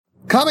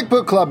Comic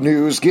Book Club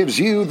News gives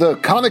you the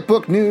comic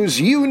book news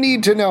you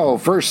need to know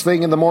first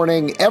thing in the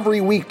morning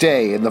every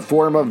weekday in the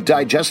form of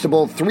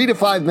digestible 3 to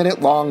 5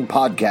 minute long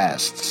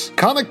podcasts.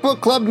 Comic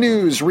Book Club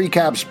News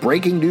recaps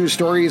breaking news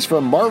stories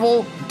from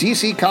Marvel,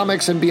 DC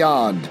Comics, and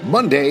beyond,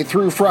 Monday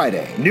through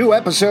Friday. New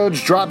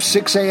episodes drop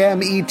 6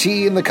 a.m. ET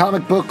in the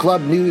Comic Book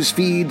Club News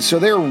feed, so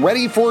they're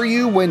ready for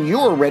you when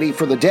you're ready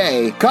for the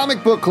day.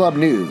 Comic Book Club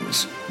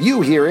News.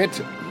 You hear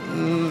it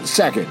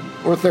second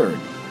or third,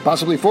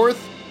 possibly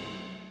fourth.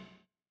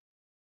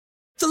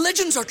 The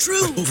legends are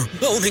true.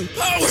 Overwhelming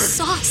power! The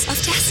sauce of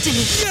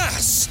destiny.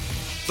 Yes!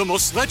 The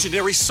most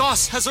legendary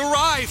sauce has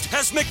arrived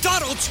as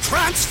McDonald's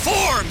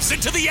transforms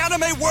into the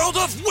anime world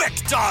of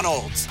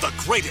WickDonald's. The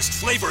greatest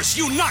flavors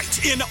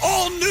unite in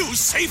all new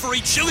savory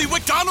chili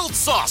McDonald's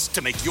sauce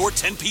to make your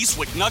 10-piece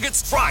Wick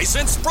Nuggets, fries,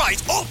 and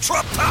Sprite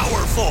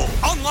ultra-powerful.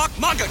 Unlock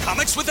manga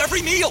comics with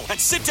every meal and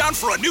sit down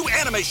for a new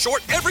anime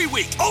short every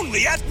week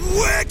only at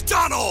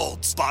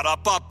WickDonald's.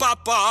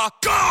 Ba-da-ba-ba-ba,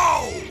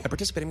 go! At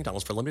participating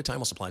McDonald's for a limited time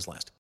while supplies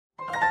last.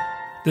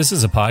 This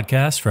is a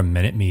podcast from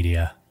Minute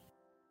Media.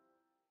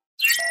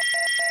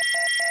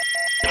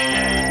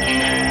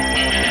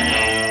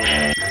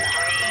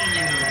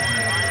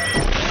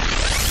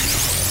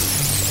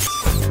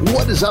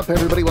 What is up,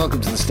 everybody?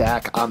 Welcome to The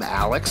Stack. I'm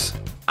Alex.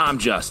 I'm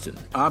Justin.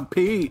 I'm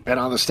Pete. And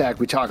on The Stack,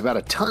 we talk about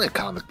a ton of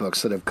comic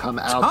books that have come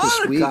out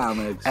this week.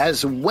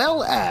 As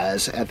well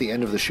as, at the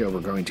end of the show, we're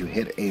going to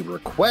hit a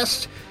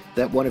request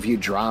that one of you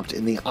dropped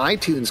in the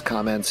iTunes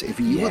comments. If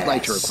you would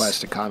like to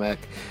request a comic,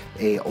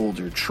 a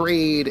older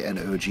trade, an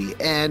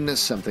OGN,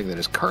 something that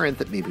is current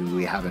that maybe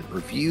we haven't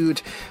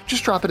reviewed,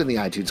 just drop it in the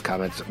iTunes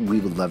comments. We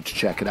would love to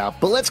check it out.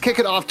 But let's kick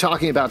it off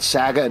talking about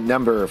Saga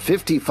number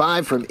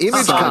 55 from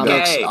Image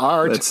Comics.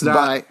 Art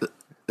by...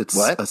 It's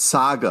what? A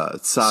Saga.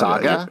 It's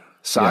Saga.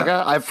 Saga?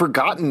 Yeah. I've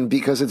forgotten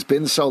because it's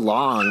been so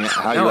long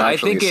how you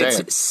actually say it. I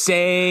think it's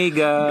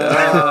Saga.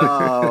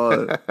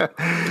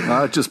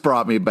 It just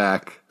brought me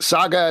back.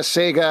 Saga,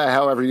 Sega,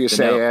 however you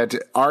say it.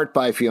 Art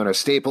by Fiona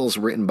Staples,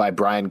 written by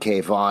Brian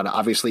K. Vaughan.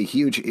 Obviously,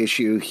 huge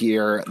issue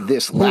here.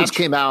 This last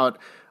came out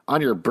on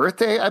your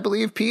birthday, I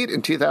believe, Pete,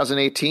 in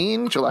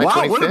 2018, July 25th.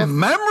 Wow, what a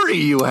memory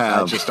you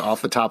have. Just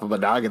off the top of my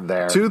noggin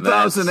there.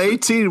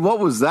 2018, what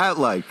was that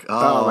like?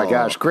 Oh my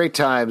gosh, great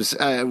times.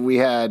 We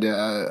had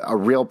a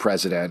real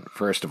president,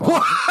 first of all.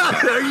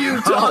 What are you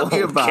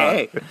talking about?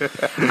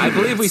 I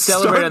believe we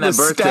celebrated on that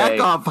birthday. Stack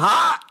off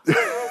hot.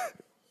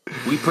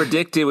 We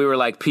predicted, we were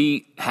like,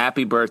 Pete,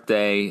 happy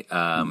birthday.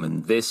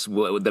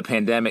 The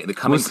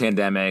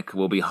pandemic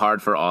will be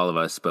hard for all of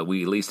us, but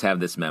we at least have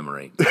this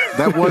memory.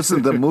 That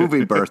wasn't the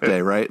movie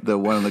birthday, right?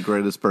 One of the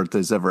greatest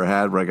birthdays ever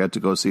had, where I got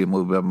to go see a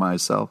movie by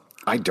myself.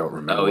 I don't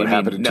remember what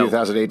happened in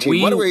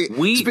 2018.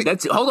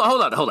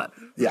 Hold on.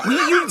 Yeah. You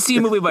didn't see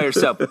a movie by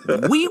yourself.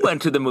 We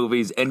went to the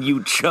movies, and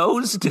you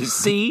chose to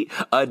see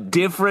a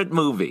different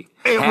movie.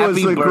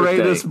 Was the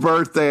greatest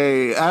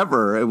birthday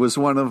ever. It was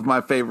one of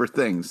my favorite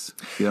things.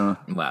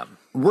 Wow.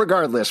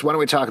 Regardless, why don't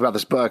we talk about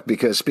this book?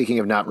 Because speaking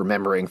of not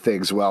remembering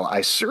things well,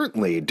 I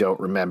certainly don't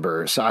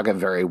remember Saga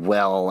very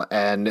well.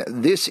 And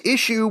this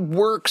issue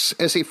works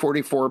as a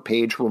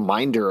 44-page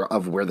reminder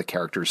of where the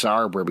characters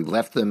are, where we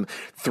left them.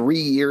 3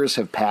 years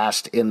have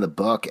passed in the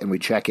book, and we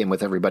check in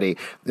with everybody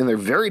in their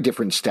very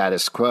different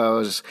status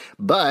quos.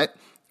 But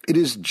it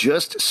is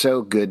just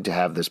so good to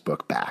have this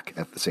book back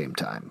at the same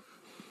time.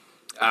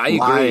 I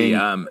agree.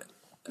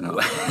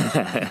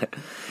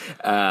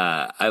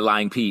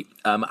 Lying Pete.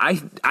 I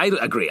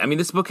agree. I mean,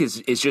 this book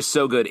is just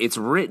so good. It's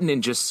written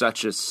in just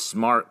such a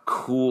smart,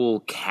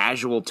 cool,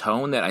 casual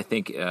tone that I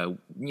think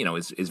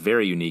is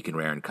very unique and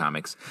rare in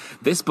comics.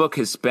 This book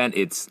has spent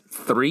its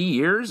 3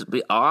 years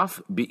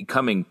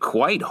becoming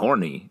quite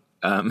horny.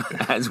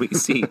 As we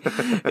see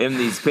in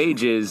these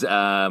pages,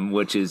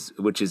 which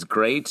is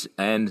great,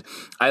 and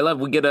I love.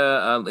 We get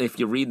if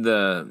you read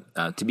the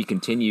to be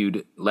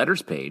continued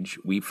letters page,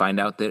 we find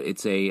out that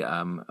it's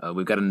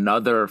we've got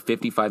another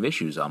 55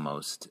 issues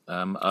almost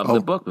of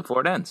the book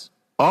before it ends.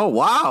 Oh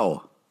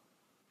wow!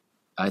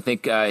 I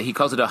think he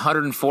calls it a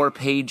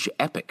 104-page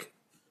epic.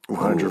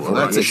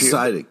 That's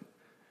exciting.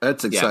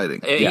 That's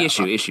exciting. Yeah.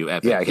 Issue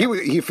epic. Yeah,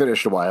 he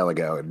finished a while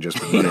ago and just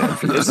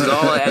this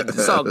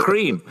is all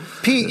cream.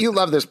 Pete, you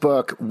love this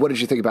book. What did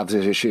you think about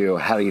this issue?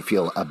 How do you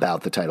feel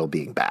about the title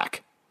being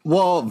back?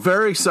 Well,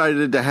 very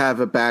excited to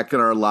have it back in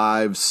our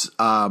lives.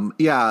 I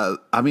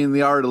mean,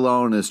 the art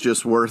alone is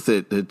just worth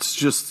it. It's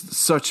just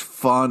such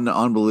fun,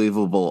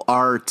 unbelievable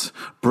art.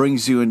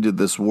 Brings you into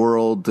this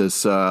world,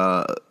 this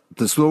world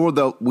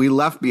that we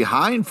left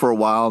behind for a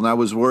while, and I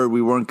was worried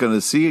we weren't going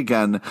to see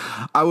again.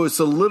 I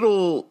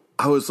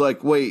was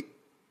like, wait,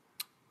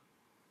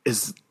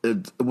 was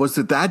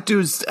it that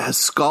dude's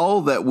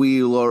skull that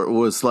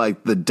was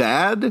like the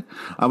dad?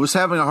 I was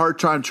having a hard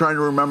time trying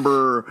to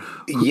remember.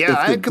 Yeah,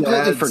 I had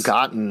completely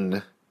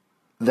forgotten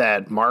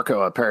that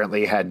Marco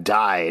apparently had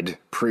died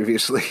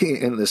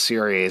previously in the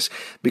series,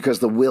 because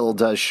the will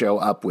does show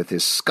up with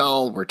his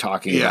skull. We're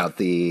talking about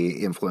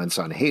the influence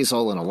on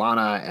Hazel and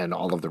Alana and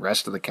all of the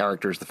rest of the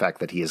characters, the fact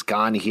that he is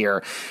gone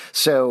here.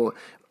 So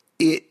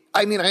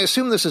I mean, I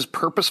assume this is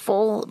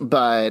purposeful,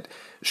 but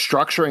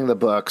structuring the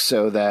book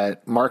so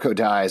that Marco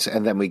dies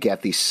and then we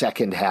get the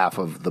second half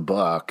of the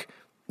book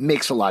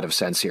makes a lot of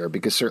sense here,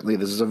 because certainly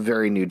this is a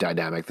very new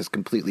dynamic. This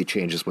completely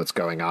changes what's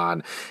going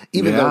on,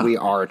 even though we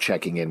are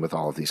checking in with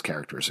all of these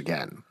characters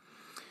again.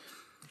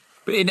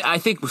 But I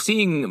think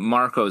seeing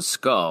Marco's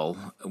skull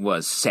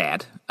was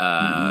sad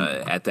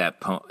at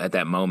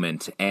that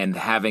moment, and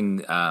having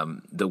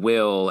the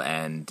Will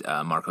and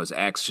Marco's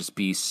ex just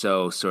be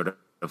so sort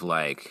of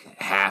like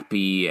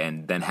happy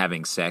and then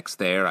having sex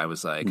there, I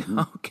was like,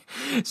 okay,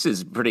 this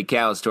is pretty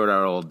callous toward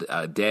our old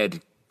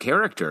dead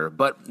character.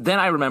 But then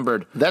I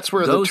remembered that's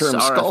where the term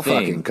skull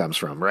fucking comes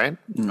from, right?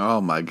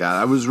 Oh my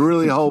God, I was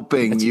really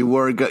hoping you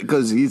weren't,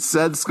 because he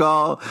said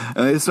skull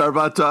and they started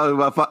about talking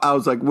about I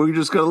was like, we're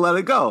just gonna let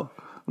it go.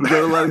 We're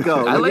gonna let it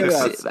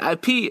go.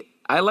 Pete,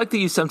 I like that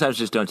you sometimes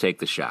just don't take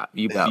the shot.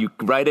 You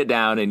write it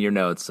down in your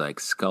notes like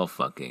skull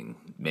fucking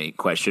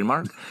question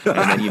mark, and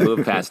then you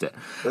move past it.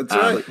 That's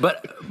right.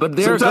 But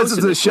there sometimes are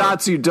it's the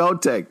shots you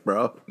don't take,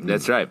 bro.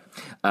 That's right.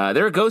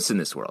 There are ghosts in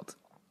this world.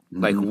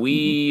 Like,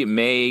 we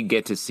may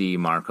get to see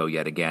Marco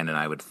yet again, and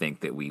I would think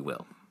that we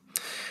will.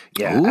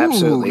 Yeah,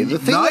 absolutely. The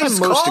thing that I'm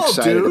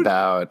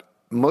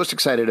most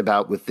excited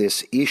about with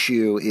this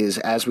issue is,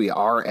 as we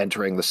are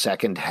entering the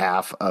second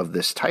half of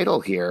this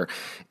title here,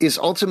 is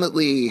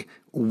ultimately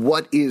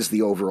what is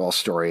the overall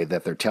story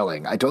that they're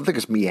telling. I don't think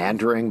it's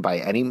meandering by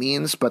any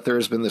means, but there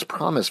has been this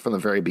promise from the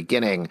very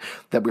beginning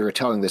that we were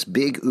telling this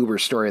big uber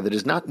story that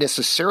is not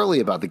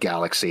necessarily about the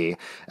galaxy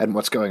and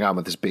what's going on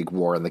with this big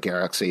war in the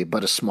galaxy,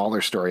 but a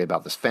smaller story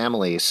about this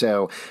family.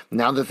 So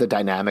now that the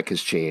dynamic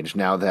has changed,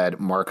 now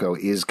that Marco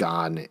is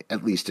gone,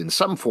 at least in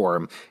some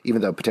form,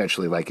 even though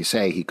potentially, like you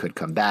say, he could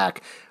come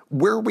back,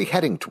 where are we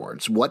heading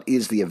towards? What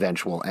is the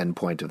eventual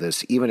endpoint of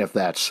this, even if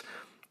that's,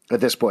 at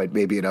this point,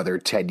 maybe another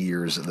 10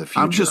 years in the future?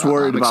 I'm just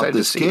worried about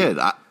this kid.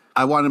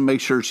 I want to make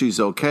sure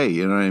she's okay.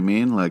 You know what I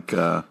mean? Like,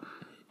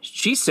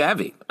 she's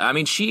savvy. I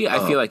mean,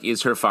 I feel like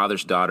is her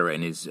father's daughter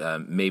and is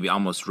maybe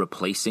almost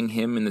replacing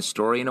him in the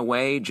story in a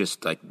way,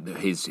 just like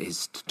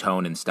his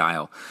tone and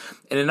style.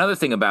 And another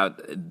thing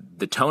about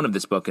the tone of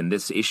this book and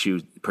this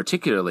issue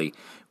particularly,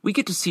 we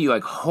get to see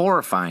like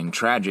horrifying,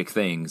 tragic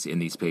things in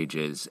these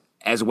pages,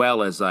 as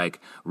well as like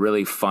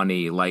really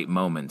funny, light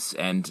moments.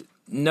 And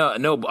no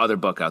other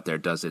book out there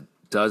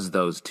does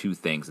those two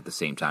things at the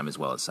same time as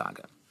well as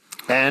Saga.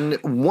 And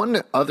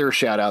one other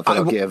shout out that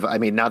I'll give, I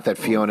mean, not that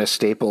Fiona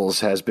Staples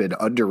has been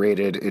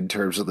underrated in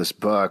terms of this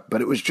book, but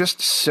it was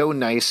just so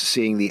nice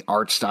seeing the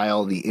art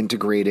style, the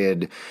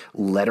integrated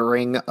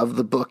lettering of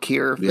the book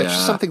here. Yeah. That's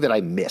just something that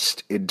I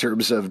missed in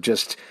terms of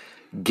just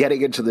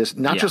getting into this,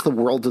 not just the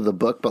world of the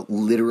book, but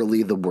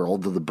literally the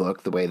world of the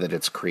book, the way that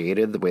it's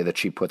created, the way that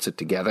she puts it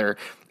together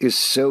is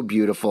so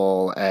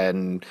beautiful.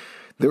 And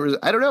there was,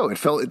 I don't know, it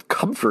felt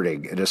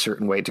comforting in a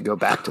certain way to go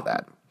back to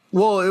that.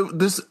 Well,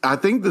 I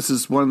think this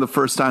is one of the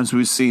first times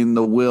we've seen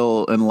the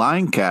Will and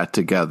Lion Cat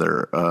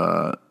together.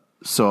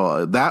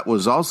 So that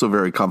was also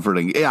very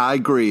comforting. Yeah, I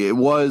agree. It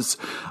was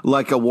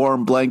like a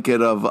warm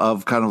blanket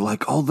of kind of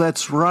like, oh,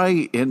 that's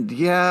right. And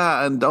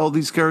yeah, and all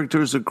these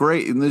characters are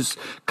great. And this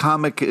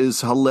comic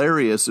is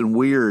hilarious and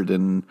weird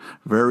and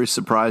very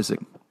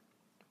surprising.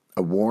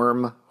 A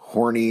warm,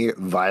 horny,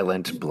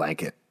 violent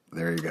blanket.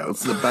 There you go.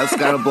 It's the best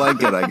kind of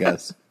blanket, I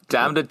guess.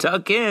 Time to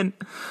tuck in.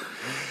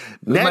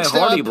 Next, my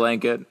horny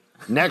blanket.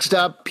 Next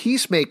up,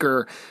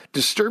 Peacemaker,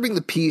 Disturbing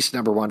the Peace,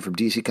 #1 from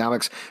DC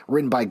Comics,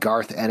 written by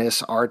Garth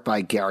Ennis, art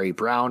by Gary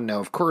Brown. Now,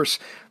 of course,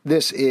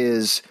 this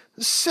is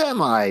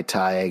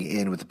semi-tying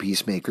in with the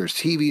Peacemaker's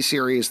TV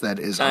series that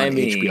is on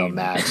HBO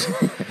Max.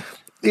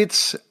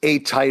 It's a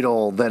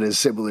title that is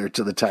similar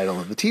to the title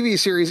of the TV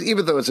series,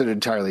 even though it's an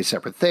entirely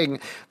separate thing.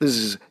 This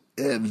is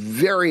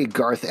very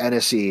Garth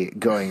Ennis-y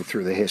going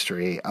through the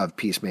history of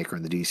Peacemaker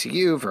in the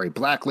DCU, very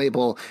Black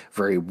Label,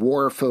 very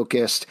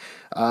war-focused.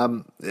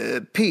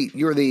 Pete,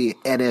 you're the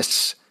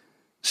Ennis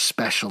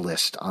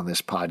specialist on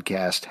this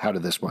podcast. How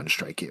did this one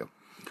strike you?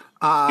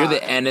 You're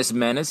the Ennis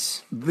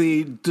menace?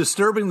 The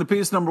Disturbing the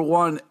Peace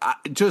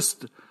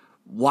 #1,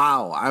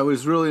 wow. I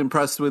was really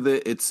impressed with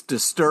it. It's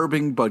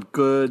disturbing but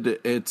good.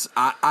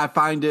 I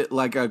find it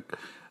like a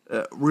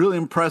really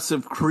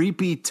impressive,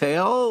 creepy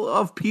tale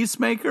of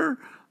Peacemaker.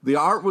 The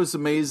art was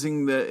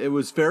amazing. It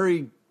was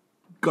very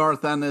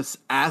Garth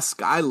Ennis-esque.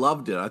 I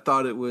loved it. I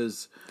thought it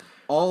was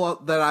all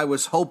that I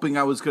was hoping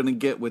I was going to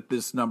get with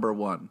this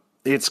 #1.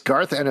 It's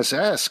Garth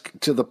Ennis-esque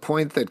to the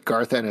point that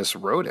Garth Ennis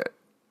wrote it.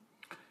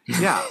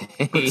 Yeah,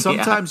 but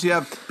sometimes you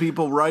have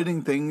people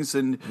writing things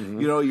and,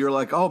 you know, you're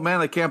like, oh,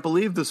 man, I can't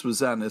believe this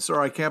was Ennis, or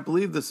I can't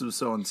believe this was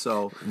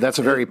so-and-so. That's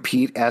a very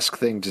Pete-esque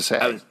thing to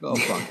say. Go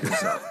fuck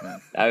yourself,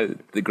 man.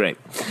 Great.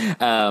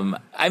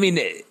 I mean,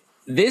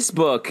 this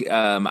book,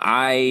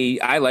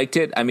 I liked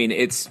it. I mean,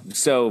 it's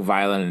so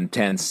violent and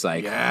intense,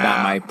 like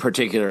not my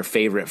particular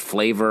favorite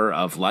flavor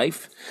of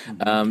life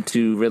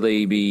to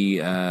really be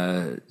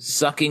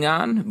sucking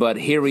on, but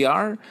here we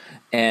are.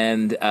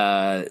 And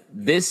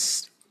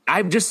this,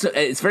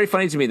 it's very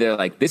funny to me. They're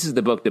like, this is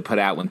the book to put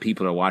out when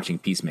people are watching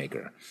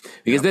Peacemaker,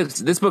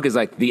 because this book is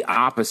like the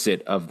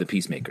opposite of the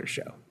Peacemaker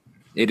show.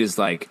 It is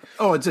like,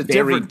 it's a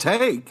different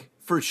take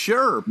for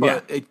sure,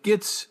 but it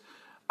gets.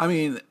 I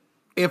mean,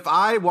 if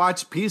I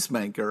watched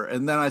Peacemaker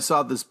and then I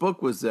saw this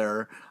book was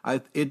there,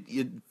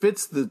 it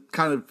fits the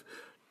kind of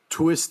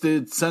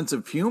twisted sense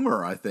of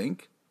humor, I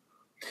think.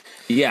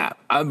 Yeah,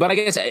 but I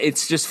guess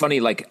it's just funny.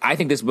 Like, I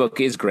think this book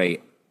is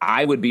great.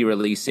 I would be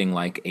releasing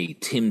like a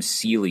Tim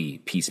Seeley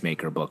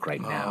Peacemaker book right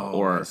now,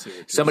 or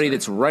somebody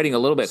that's writing a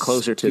little bit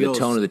closer to the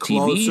tone of the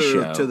TV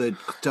show. To the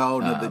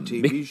tone of the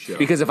TV show.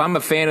 Because if I'm a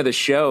fan of the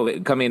show,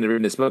 coming into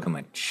reading this book, I'm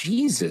like,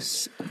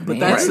 Jesus. But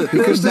that's the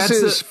thing. Because this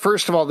is,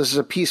 first of all, this is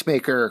a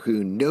Peacemaker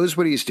who knows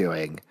what he's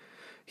doing.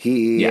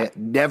 He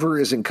never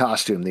is in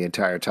costume the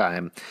entire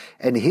time.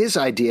 And his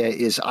idea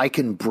is, I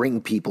can bring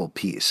people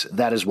peace.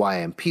 That is why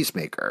I'm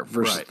Peacemaker.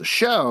 Versus the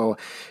show,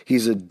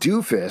 he's a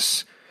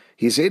doofus.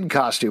 He's in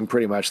costume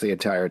pretty much the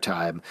entire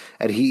time,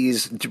 and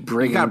he's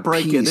bringing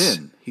peace.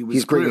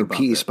 He's bringing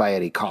peace by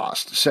any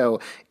cost. So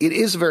it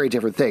is a very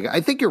different thing. I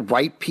think you're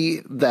right,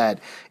 Pete, that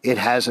it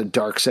has a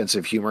dark sense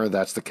of humor.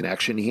 That's the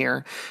connection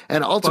here.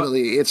 And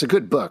ultimately, it's a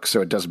good book,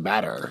 so it doesn't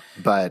matter.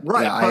 But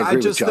I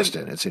agree with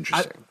Justin. It's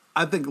interesting.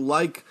 I think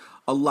like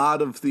a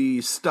lot of the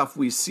stuff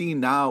we see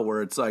now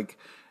where it's like,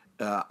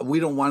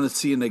 we don't want to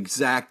see an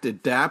exact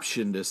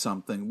adaptation to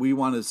something. We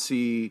want to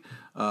see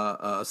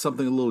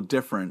something a little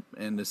different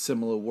in a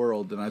similar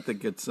world, and I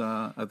think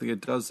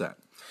it does that.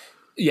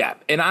 Yeah,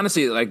 and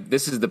honestly, like,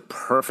 this is the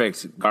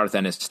perfect Garth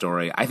Ennis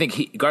story. I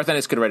think Garth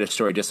Ennis could write a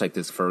story just like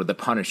this for The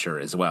Punisher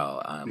as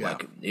well.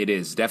 Like, it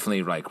is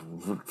definitely like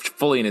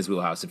fully in his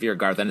wheelhouse. If you're a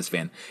Garth Ennis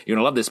fan, you're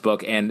gonna love this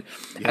book. And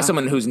as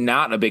someone who's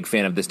not a big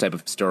fan of this type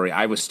of story,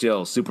 I was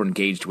still super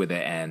engaged with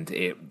it, and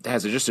it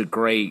has just a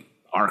great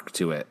arc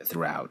to it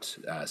throughout.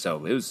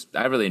 So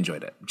I really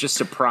enjoyed it. Just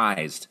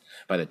surprised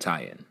by the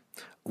tie-in.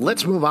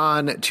 Let's move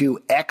on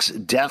to X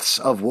Deaths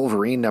of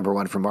Wolverine,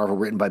 #1 from Marvel,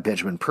 written by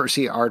Benjamin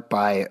Percy, art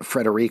by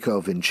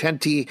Federico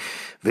Vicentini,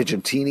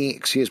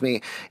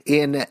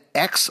 In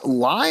X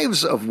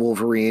Lives of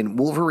Wolverine,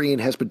 Wolverine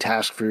has been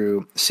tasked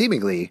through,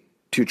 seemingly,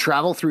 to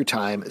travel through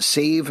time,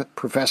 save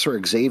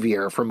Professor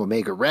Xavier from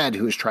Omega Red,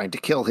 who is trying to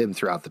kill him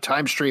throughout the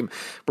time stream.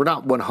 We're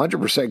not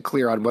 100%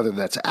 clear on whether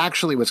that's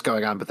actually what's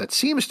going on, but that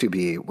seems to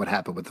be what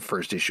happened with the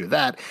first issue of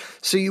that.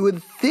 So you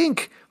would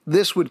think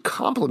this would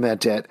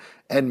complement it,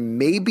 and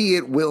maybe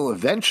it will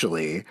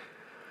eventually.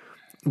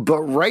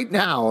 But right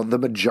now, the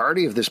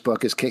majority of this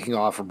book is kicking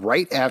off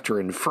right after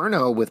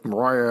Inferno with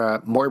Moira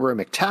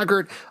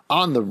McTaggart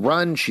on the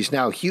run. She's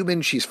now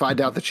human. She's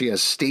found out that she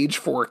has stage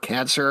 4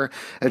 cancer,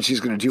 and she's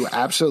going to do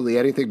absolutely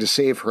anything to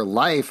save her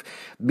life.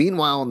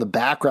 Meanwhile, in the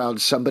background,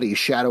 somebody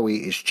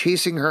shadowy is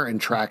chasing her and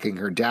tracking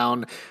her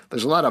down.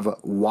 There's a lot of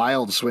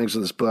wild swings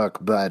in this book,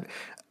 but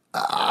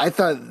I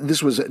thought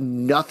this was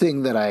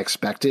nothing that I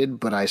expected,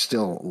 but I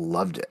still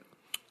loved it.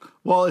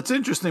 Well, it's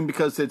interesting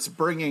because it's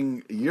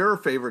bringing your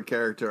favorite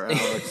character,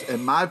 Alex,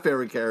 and my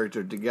favorite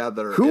character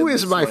together. Who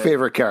is my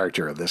favorite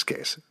character in this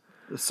case?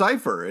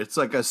 Cypher. It's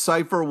like a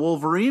Cypher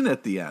Wolverine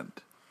at the end.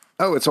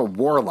 Oh, it's a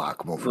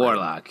Warlock Wolverine.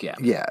 Warlock, yeah.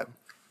 Yeah.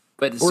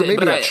 Or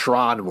maybe a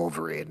Tron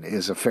Wolverine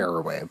is a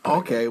fairer way of putting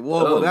it. Okay,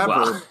 well, whatever.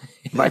 Wow.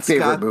 My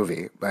favorite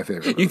movie.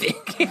 You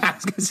think? Yeah, I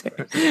was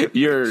gonna say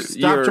your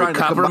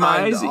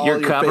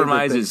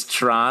compromise is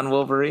Tron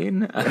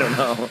Wolverine. I don't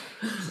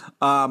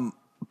know.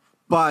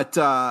 But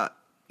I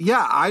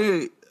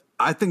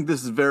think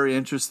this is very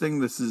interesting.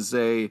 This is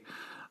I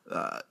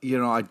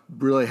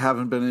really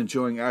haven't been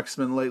enjoying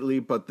X-Men lately,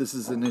 but this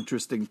is an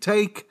interesting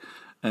take,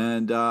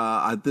 and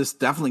this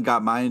definitely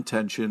got my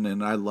attention,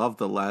 and I love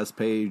the last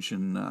page,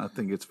 and I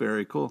think it's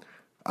very cool.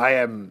 I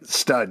am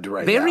stunned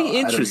right now. Very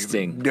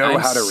interesting. I don't even know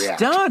how to react.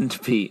 Stunned,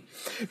 Pete,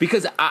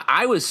 because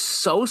I was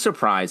so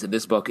surprised that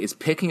this book is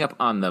picking up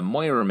on the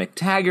Moira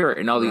McTaggart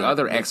and all the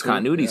other X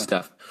continuity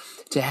stuff.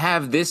 To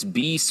have this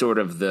be sort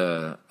of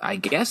the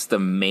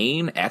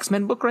main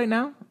X-Men book right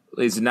now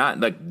is not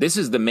like, this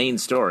is the main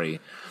story.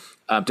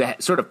 To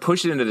sort of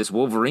push it into this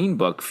Wolverine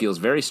book feels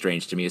very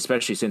strange to me,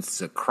 especially since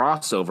it's a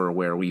crossover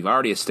where we've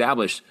already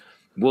established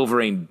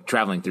Wolverine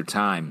traveling through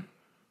time.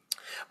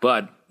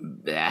 But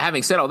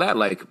having said all that,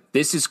 like,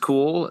 this is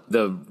cool.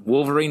 The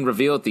Wolverine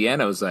reveal at the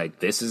end, I was like,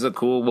 this is a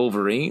cool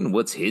Wolverine.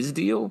 What's his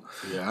deal?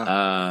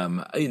 Yeah.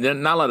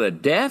 Not a lot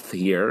of death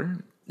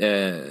here.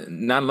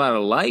 Not a lot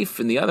of life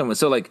in the other one.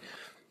 So, like,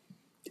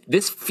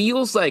 this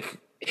feels like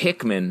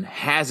Hickman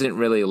hasn't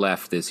really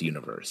left this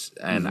universe.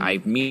 And I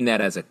mean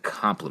that as a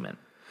compliment.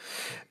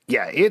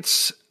 Yeah,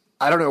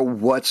 I don't know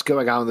what's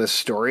going on in this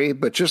story,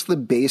 but just the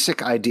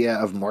basic idea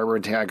of Moira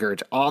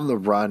McTaggart on the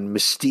run,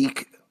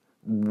 Mystique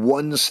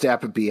one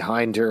step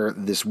behind her,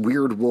 this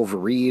weird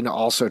Wolverine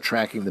also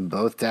tracking them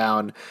both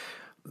down.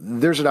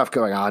 There's enough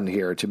going on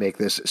here to make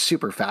this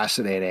super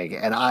fascinating.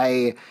 And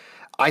I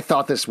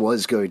thought this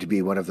was going to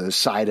be one of those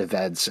side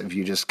events if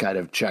you just kind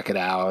of check it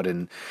out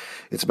and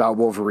it's about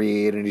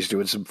Wolverine and he's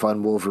doing some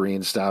fun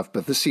Wolverine stuff.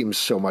 But this seems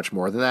so much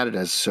more than that. It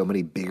has so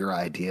many bigger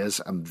ideas.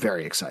 I'm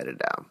very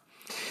excited now.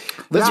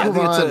 Let's move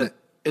on.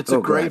 it's a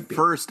great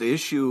first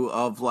issue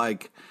of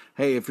like,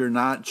 hey, if you're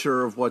not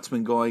sure of what's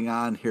been going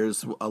on,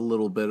 here's a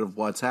little bit of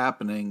what's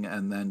happening,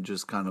 and then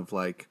just kind of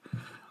like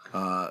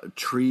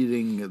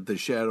treating the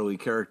shadowy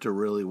character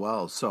really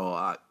well. So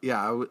I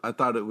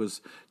thought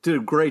did a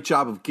great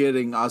job of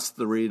getting us,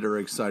 the reader,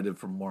 excited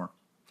for more.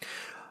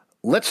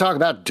 Let's talk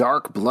about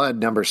Dark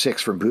Blood number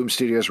 6 from Boom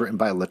Studios, written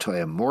by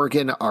Latoya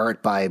Morgan,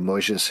 art by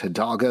Moises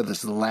Hidalgo. This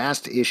is the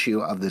last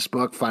issue of this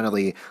book,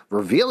 finally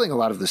revealing a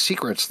lot of the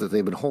secrets that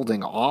they've been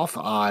holding off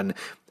on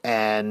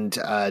and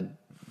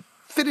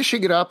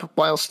finishing it up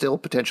while still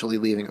potentially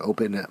leaving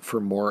open for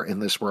more in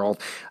this world.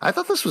 I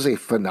thought this was a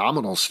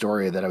phenomenal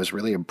story that I was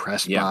really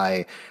impressed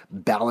by,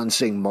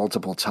 balancing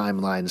multiple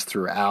timelines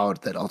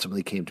throughout that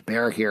ultimately came to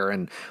bear here.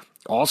 And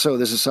also,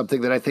 this is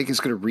something that I think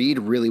is going to read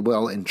really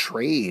well in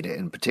trade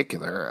in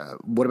particular.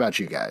 What about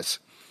you guys?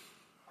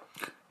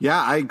 Yeah,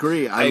 I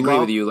agree. I agree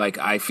with you. Like,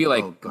 I feel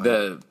like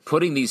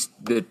putting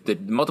the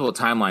multiple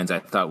timelines I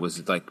thought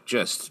was like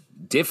just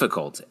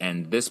difficult,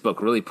 and this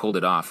book really pulled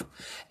it off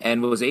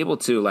and was able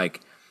to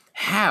like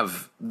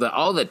have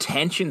all the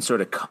tension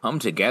sort of come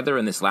together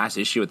in this last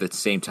issue at the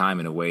same time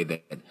in a way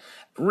that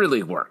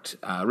really worked.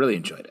 Really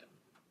enjoyed it.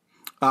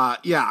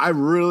 I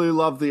really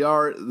love the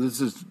art. This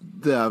is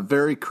the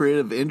very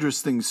creative,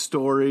 interesting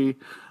story.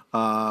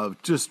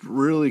 Just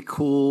really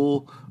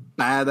cool,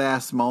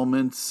 badass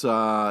moments.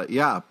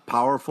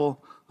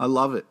 Powerful. I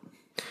love it.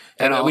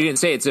 And we didn't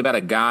say it's about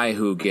a guy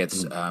who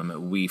gets,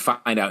 we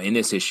find out in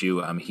this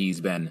issue, he's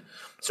been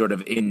sort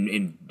of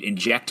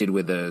injected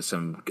with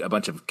a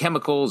bunch of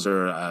chemicals,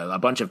 or a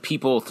bunch of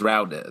people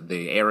throughout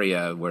the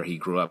area where he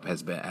grew up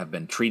have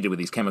been treated with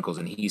these chemicals,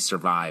 and he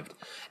survived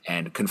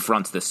and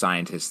confronts the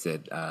scientists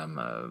that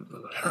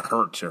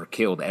hurt or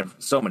killed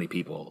so many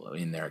people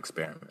in their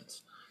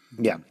experiments.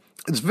 Yeah.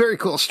 It's a very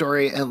cool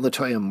story, and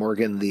Latoya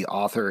Morgan, the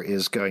author,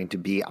 is going to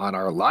be on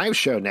our live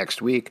show next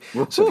week.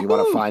 So if you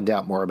want to find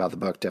out more about the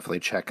book,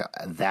 definitely check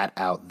that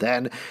out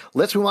then.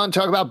 Let's move on and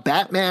talk about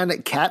Batman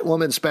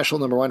Catwoman Special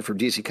number 1 from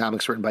DC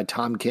Comics, written by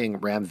Tom King,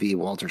 Ram V,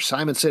 Walter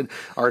Simonson,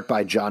 art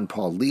by John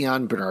Paul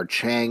Leon, Bernard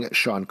Chang,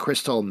 Sean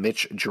Crystal,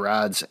 Mitch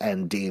Gerads,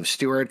 and Dave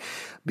Stewart.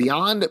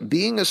 Beyond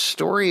being a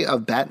story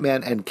of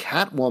Batman and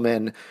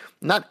Catwoman,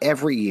 not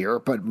every year,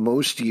 but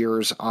most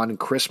years on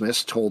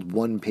Christmas, told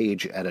one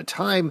page at a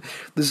time,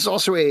 this is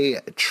also a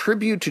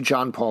tribute to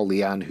John Paul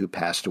Leon, who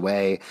passed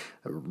away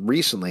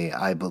recently,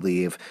 I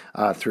believe,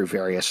 through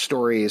various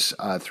stories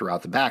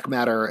throughout the back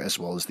matter, as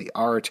well as the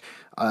art.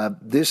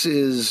 This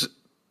is,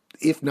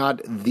 if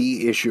not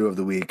the issue of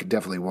the week,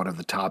 definitely one of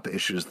the top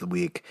issues of the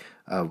week.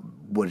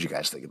 What did you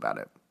guys think about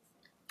it?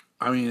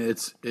 I mean,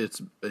 it's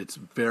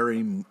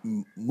very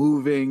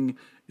moving.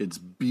 It's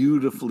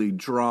beautifully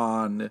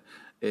drawn.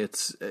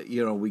 It's,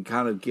 we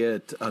kind of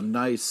get a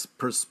nice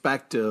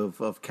perspective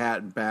of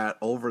Cat and Bat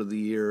over the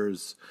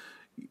years.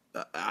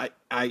 I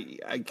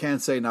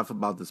can't say enough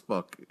about this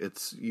book.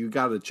 You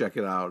got to check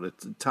it out.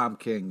 Tom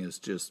King is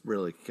just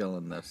really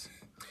killing this.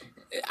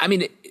 I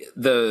mean,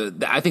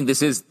 I think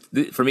this is,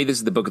 for me, this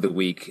is the book of the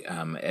week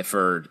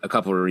for a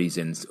couple of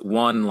reasons.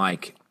 One,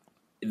 like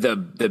the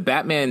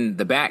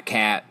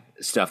Bat-Cat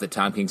stuff that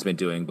Tom King's been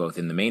doing, both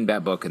in the main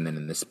Bat book and then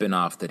in the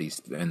spinoff that he's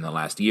in the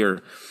last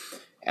year,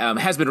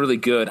 has been really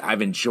good.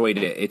 I've enjoyed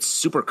it. It's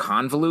super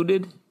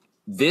convoluted.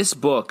 This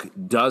book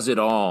does it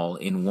all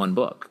in one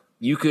book.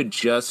 You could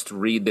just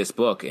read this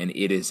book and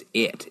it is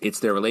it. It's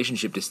their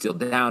relationship distilled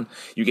down.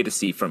 You get to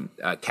see from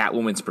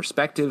Catwoman's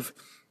perspective,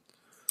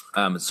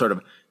 sort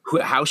of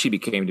how she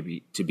became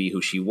to be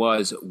who she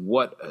was,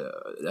 what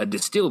a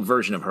distilled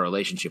version of her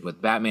relationship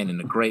with Batman in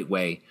a great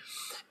way,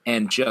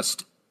 and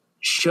just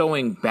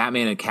showing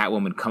Batman and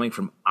Catwoman coming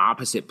from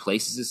opposite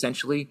places,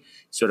 essentially,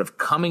 sort of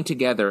coming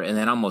together and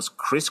then almost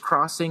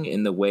crisscrossing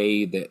in the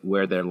way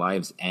where their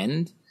lives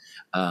end,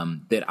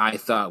 that I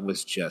thought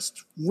was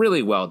just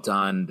really well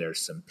done. There's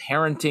some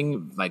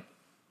parenthood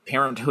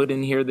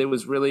in here that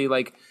was really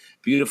like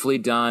beautifully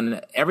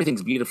done.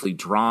 Everything's beautifully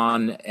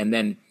drawn. And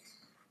then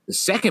the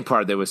second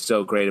part that was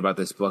so great about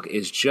this book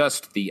is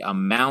just the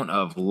amount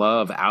of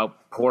love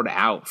poured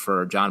out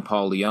for John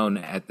Paul Leon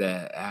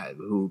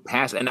who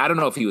passed. And I don't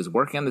know if he was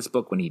working on this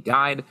book when he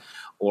died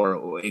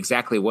or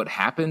exactly what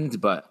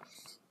happened, but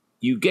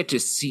you get to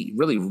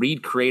really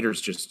read creators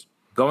just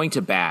going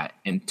to bat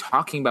and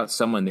talking about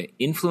someone that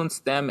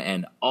influenced them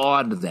and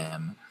awed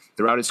them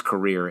throughout his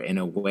career in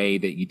a way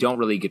that you don't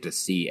really get to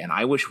see. And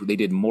I wish they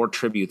did more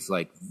tributes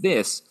like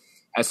this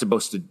as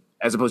opposed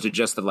to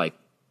just the like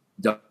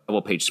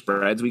double page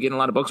spreads we get in a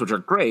lot of books, which are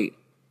great.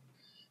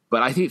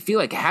 But I feel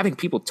like having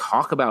people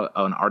talk about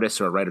an artist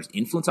or a writer's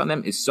influence on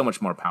them is so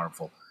much more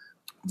powerful.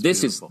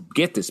 Get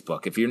this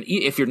book. If you've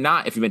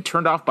been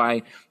turned off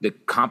by the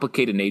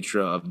complicated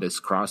nature of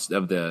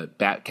the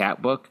Bat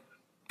Cat book,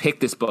 pick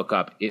this book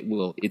up.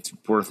 It's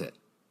worth it.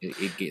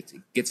 It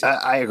gets.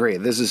 I agree.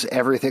 This is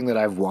everything that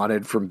I've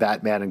wanted from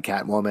Batman and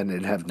Catwoman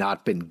and have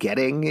not been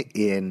getting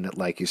in,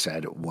 like you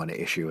said, one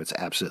issue. It's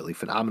absolutely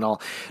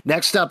phenomenal.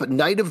 Next up,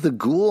 Night of the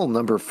Ghoul,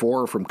 number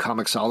 4 from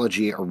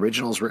Comixology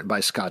Originals, written by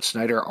Scott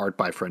Snyder, art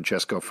by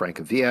Francesco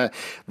Francavilla.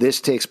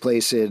 This takes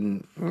place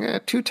in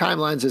 2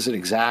 timelines, isn't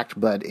exact,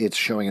 but it's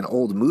showing an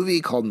old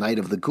movie called Night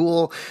of the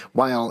Ghoul,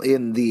 while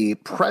in the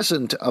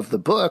present of the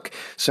book,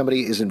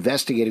 somebody is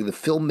investigating the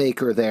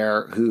filmmaker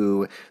there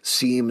who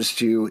seems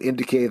to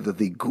indicate that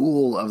the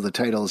ghoul of the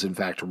title is in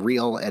fact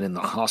real and in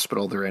the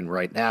hospital they're in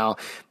right now.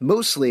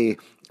 Mostly,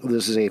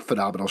 this is a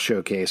phenomenal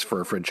showcase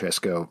for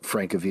Francesco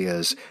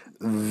Francavilla's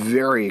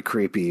very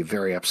creepy,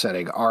 very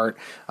upsetting art,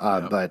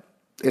 but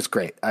it's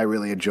great. I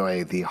really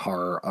enjoy the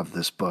horror of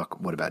this book.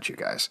 What about you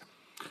guys?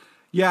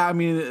 Yeah, I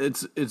mean,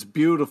 it's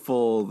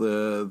beautiful.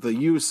 The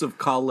use of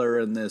color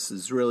in this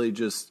is really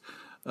just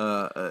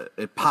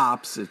it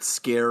pops. It's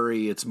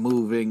scary. It's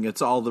moving.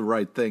 It's all the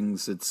right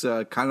things. It's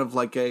kind of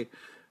like a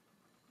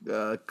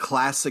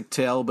classic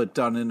tale, but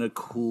done in a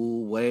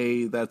cool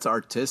way that's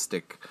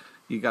artistic.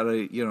 You got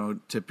to,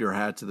 tip your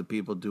hat to the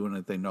people doing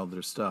it. They know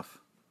their stuff.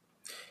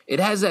 It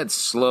has that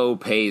slow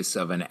pace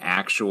of an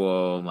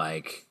actual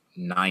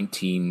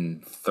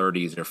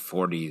 1930s or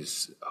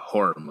 40s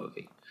horror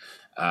movie.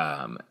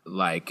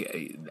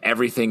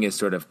 Everything is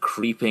sort of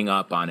creeping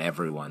up on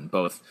everyone,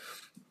 both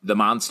the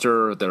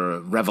monster,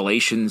 the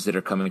revelations that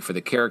are coming for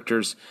the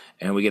characters,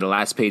 and we get a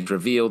last page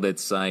reveal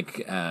that's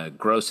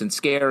gross and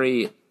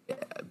scary,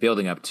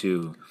 building up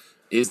to,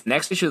 is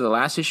next issue the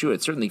last issue?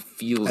 It certainly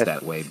feels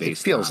that way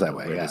based on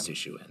where this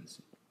issue ends.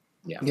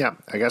 Yeah,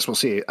 I guess we'll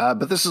see.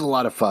 But this is a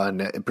lot of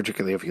fun,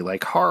 particularly if you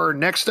like horror.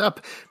 Next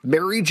up,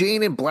 Mary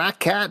Jane and Black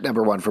Cat,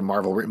 number 1 from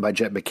Marvel, written by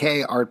Jet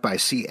McKay, art by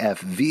C.F.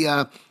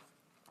 Villa.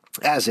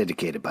 As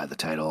indicated by the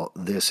title,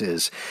 this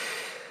is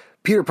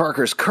Peter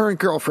Parker's current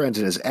girlfriend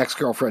and his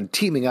ex-girlfriend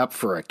teaming up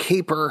for a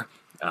caper.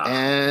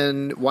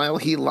 And while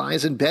he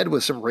lies in bed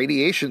with some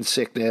radiation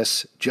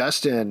sickness,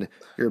 Justin,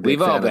 you're a big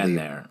fan of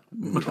there.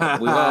 We've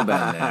all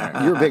been there.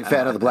 You're a big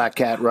fan of the Black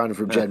Cat run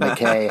from Jed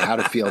McKay. How'd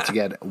it feel to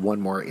get one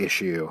more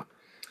issue?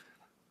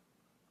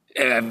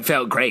 It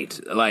felt great.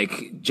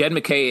 Jed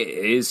McKay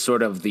is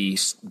sort of the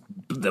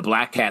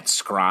Black Cat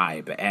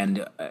scribe,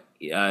 and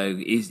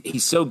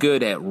he's so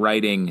good at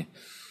writing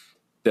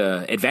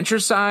the adventure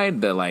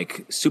side, the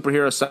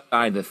superhero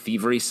side, the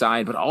thievery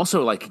side, but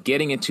also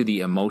getting into the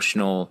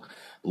emotional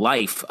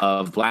life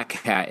of Black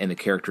Cat and the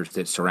characters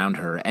that surround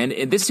her. And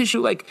in this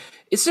issue,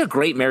 it's a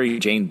great Mary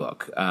Jane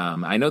book.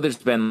 I know there's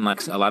been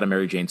a lot of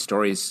Mary Jane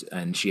stories,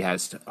 and she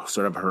has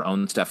sort of her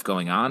own stuff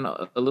going on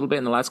a little bit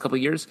in the last couple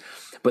of years.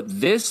 But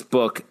this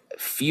book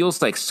feels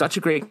like such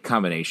a great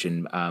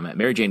combination.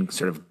 Mary Jane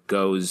sort of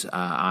goes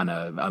on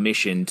a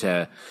mission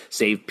to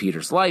save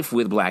Peter's life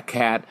with Black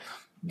Cat.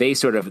 They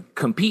sort of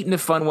compete in a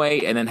fun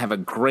way and then have a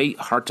great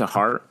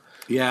heart-to-heart.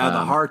 Yeah, the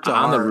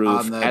heart-to-heart on the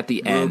roof at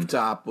the end.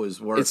 Rooftop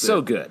was worth it. It's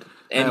so good.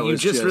 And you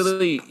just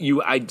really,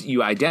 you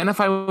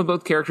identify with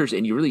both characters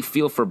and you really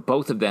feel for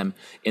both of them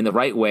in the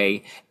right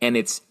way. And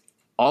it's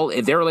all,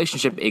 their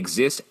relationship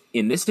exists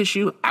in this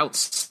issue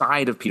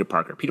outside of Peter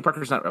Parker. Peter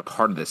Parker's not a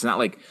part of this. It's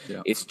not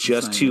it's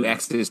just two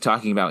exes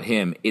talking about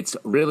him. It's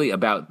really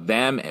about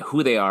them,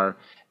 who they are,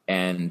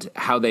 and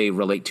how they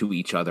relate to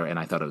each other. And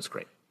I thought it was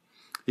great.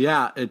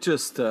 Yeah, it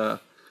just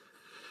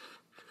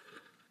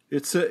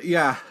it's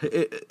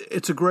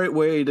a great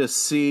way to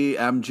see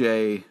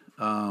MJ.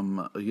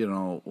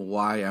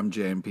 Why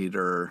MJ and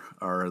Peter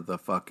are the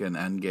fucking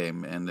end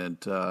game, and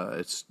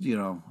it's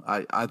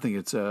I think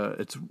it's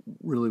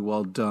really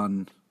well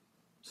done.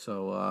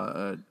 So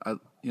I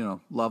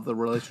love the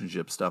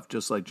relationship stuff,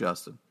 just like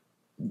Justin.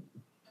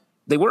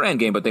 They were end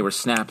game, but they were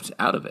snapped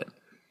out of it.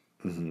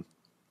 Mm-hmm.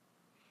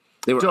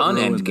 They were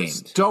un-end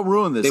games. Don't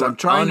ruin this. I'm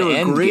trying to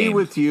agree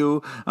with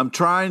you. I'm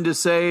trying to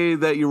say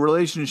that your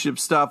relationship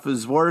stuff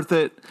is worth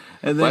it.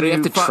 And then why do you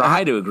have to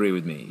try to agree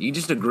with me? You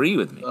just agree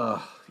with me.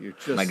 You're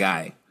just my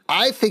guy.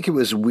 I think it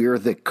was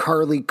weird that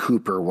Carly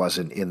Cooper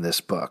wasn't in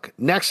this book.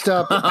 Next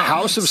up,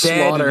 House of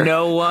Slaughter.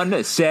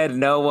 Said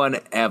no one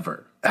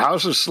ever.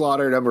 House of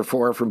Slaughter, number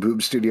 4 from Boom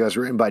Studios,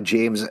 written by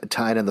James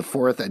Tynan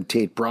IV and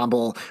Tate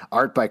Bromble,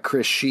 art by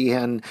Chris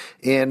Sheehan.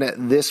 In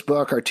this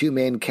book, our two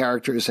main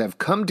characters have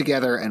come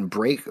together and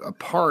break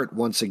apart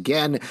once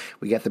again.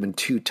 We get them in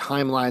 2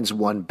 timelines,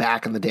 one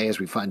back in the day as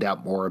we find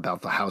out more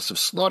about the House of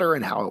Slaughter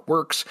and how it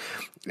works,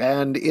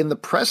 and in the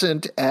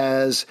present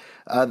as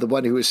the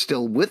one who is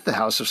still with the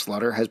House of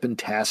Slaughter has been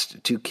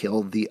tasked to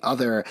kill the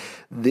other.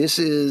 This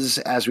is,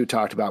 as we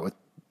talked about with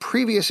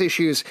previous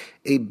issues,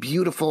 a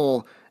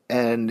beautiful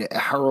and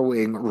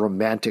harrowing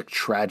romantic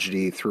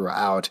tragedy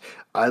throughout.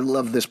 I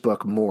love this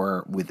book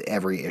more with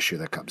every issue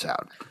that comes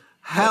out.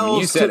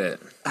 Hells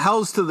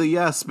to the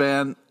yes,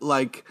 man.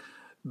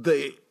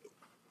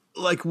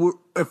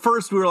 at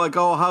first we were like,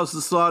 oh, House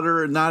of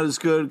Slaughter, not as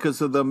good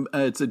because of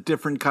it's a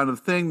different kind of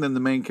thing than the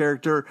main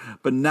character.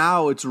 But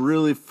now it's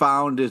really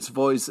found its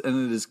voice,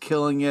 and it is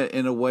killing it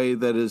in a way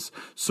that is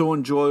so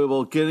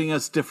enjoyable, getting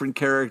us different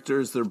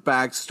characters, their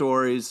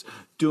backstories,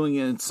 doing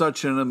it in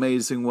such an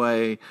amazing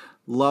way.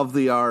 Love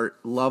the art,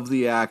 love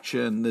the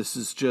action. This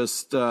is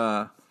just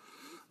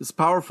it's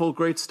powerful,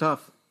 great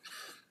stuff.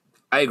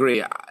 I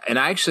agree. And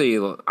I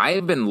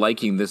have been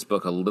liking this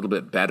book a little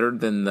bit better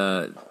than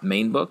the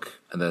main book,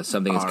 the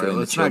Something is Killing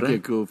the Children.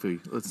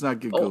 Let's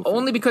not get goofy.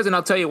 Only because, and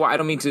I'll tell you why,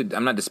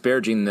 I'm not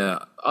disparaging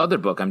the other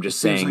book. I'm just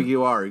saying. Seems like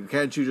you are.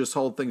 Can't you just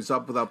hold things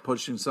up without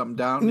pushing something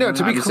down? No,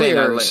 to be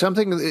clear,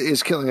 Something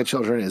is Killing the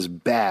Children is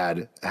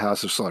bad.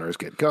 House of Slaughter is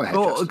good. Go ahead.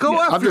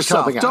 I'm just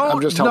helping out.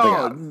 I'm just helping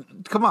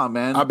out. Come on,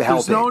 man. I'm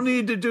There's helping. no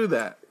need to do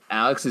that.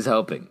 Alex is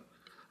helping.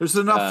 There's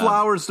enough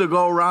flowers to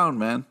go around,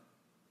 man.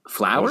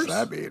 Flowers?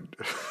 What does that mean?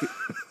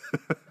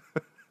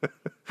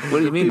 What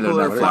do you mean? People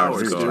their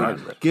flowers,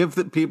 dude. Give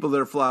the people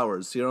their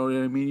flowers. You know what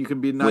I mean? You can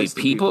be nice.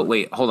 Wait, people?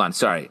 Wait, hold on.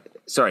 Sorry.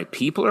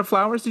 People are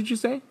flowers? Did you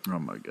say? Oh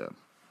my god!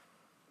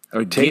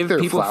 Or take give their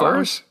people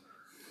flowers?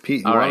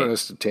 Pete, you wanted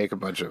us to take a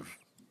bunch of.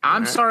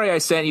 I'm sorry I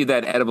sent you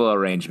that edible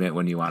arrangement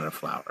when you wanted a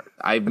flower.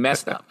 I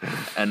messed up,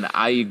 and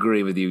I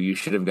agree with you. You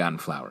should have gotten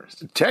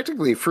flowers.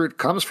 Technically, fruit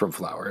comes from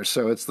flowers,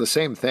 so it's the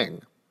same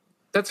thing.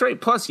 That's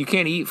right. Plus, you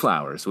can't eat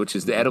flowers, which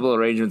is the edible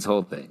arrangement's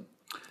whole thing.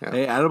 Yeah.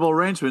 Hey, edible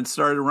arrangements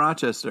started in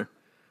Rochester.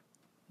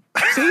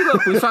 See,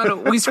 look,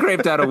 we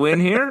scraped out a win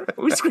here.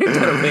 We scraped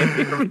out a win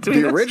here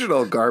between the us.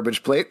 original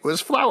garbage plate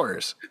was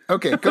flowers.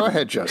 Okay, go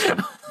ahead,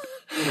 Justin.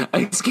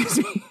 Excuse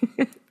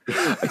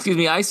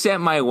me. I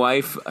sent my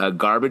wife a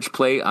garbage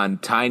plate on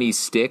tiny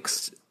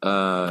sticks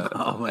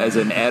as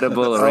an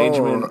edible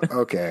arrangement.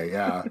 Okay,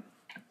 yeah.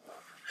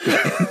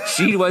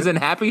 She wasn't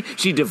happy.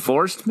 She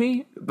divorced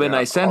me, but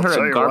I sent her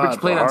a garbage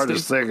plate on sticks. The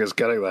hardest thing is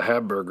getting the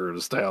hamburger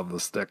to stay on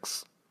the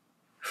sticks.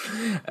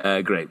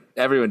 Great.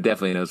 Everyone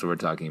definitely knows what we're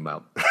talking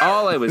about.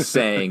 All I was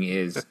saying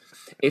is,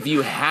 if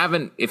you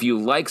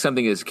like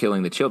Something is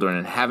Killing the Children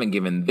and haven't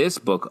given this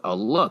book a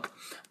look,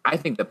 I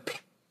think the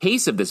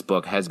pace of this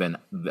book has been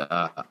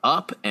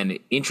up and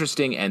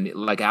interesting. And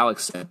like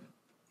Alex said,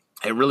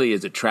 it really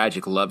is a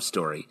tragic love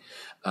story,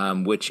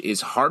 which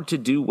is hard to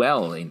do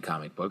well in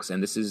comic books.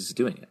 And this is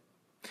doing it.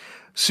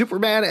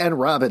 Superman and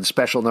Robin,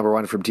 special number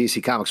 1 from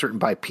DC Comics, written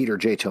by Peter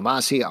J.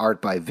 Tomasi,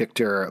 art by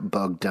Victor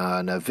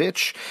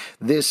Bogdanovich.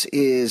 This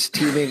is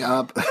teaming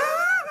up.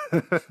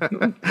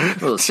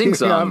 Little sing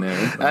song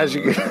there. As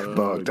you can,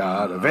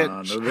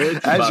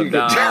 Bogdanovich. As you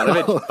can tell,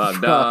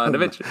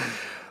 Bogdanovich.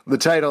 The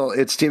title,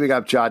 it's teaming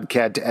up John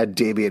Kent and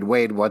Damian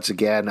Wayne once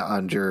again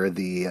under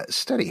the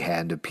steady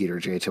hand of Peter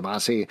J.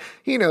 Tomasi.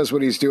 He knows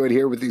what he's doing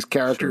here with these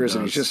characters,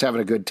 and he's just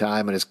having a good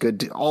time, and it's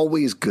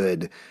always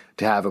good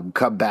to have him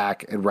come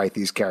back and write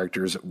these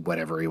characters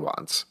whenever he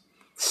wants.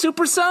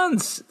 Super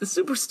Sons! The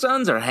Super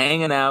Sons are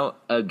hanging out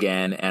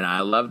again, and I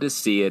love to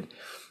see it.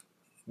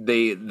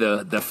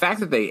 The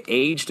fact that they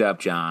aged up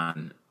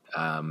John,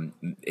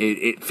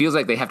 it feels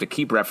like they have to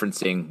keep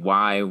referencing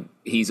why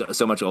he's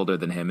so much older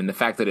than him, and the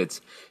fact that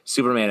it's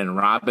Superman and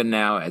Robin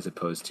now as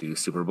opposed to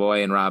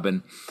Superboy and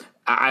Robin.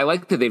 I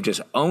like that they've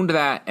just owned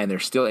that, and they're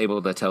still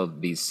able to tell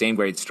these same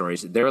great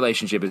stories. Their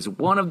relationship is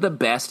one of the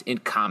best in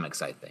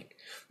comics, I think.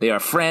 They are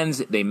friends.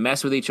 They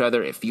mess with each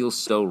other. It feels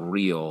so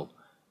real,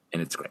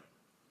 and it's great.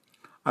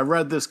 I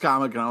read this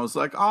comic, and I was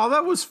like, oh,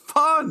 that was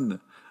fun.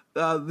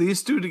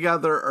 These two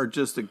together are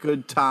just a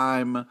good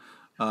time.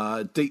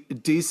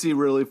 DC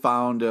really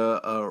found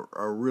a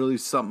really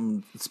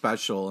something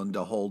special and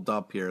to hold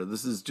up here.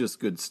 This is just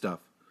good stuff.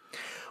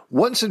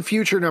 Once and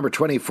Future number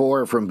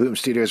 24 from Boom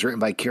Studios, written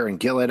by Kieran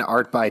Gillen,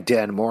 art by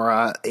Dan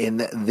Mora.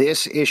 In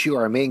this issue,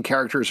 our main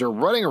characters are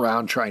running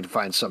around trying to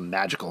find some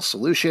magical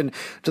solution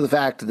to the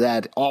fact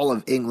that all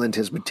of England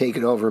has been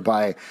taken over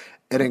by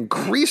an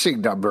increasing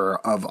number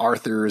of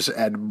Arthurs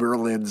and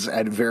Merlins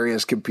and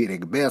various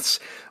competing myths.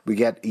 We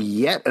get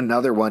yet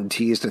another one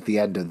teased at the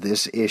end of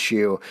this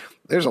issue.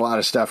 There's a lot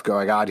of stuff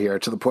going on here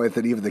to the point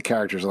that even the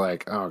characters are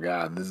like, oh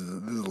God, this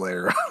is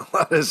later on a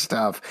lot of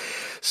stuff.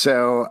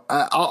 So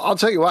I'll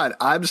tell you what,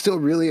 I'm still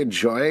really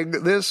enjoying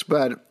this,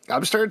 but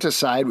I'm starting to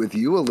side with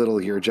you a little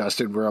here,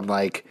 Justin, where I'm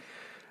like,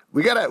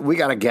 we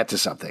gotta get to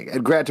something.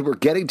 And granted, we're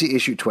getting to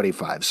issue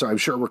 25, so I'm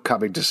sure we're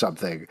coming to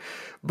something.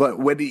 But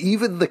when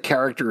even the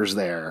characters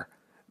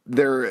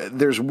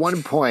there's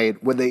one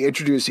point when they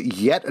introduce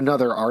yet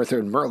another Arthur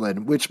and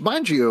Merlin, which,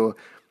 mind you,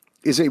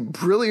 is a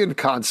brilliant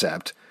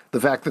concept. The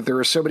fact that there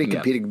are so many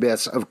competing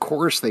myths, of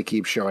course they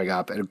keep showing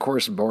up, and of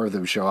course more of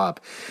them show up.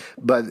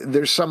 But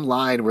there's some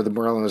line where the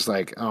Merlin is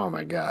like, oh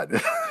my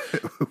God.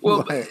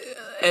 Well,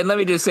 and let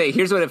me just say,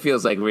 here's what it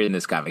feels like reading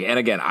this comic. And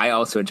again, I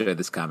also enjoyed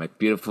this comic.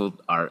 Beautiful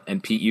art.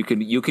 And Pete, you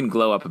can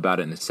glow up about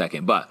it in a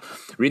second. But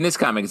reading this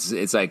comic,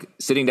 it's like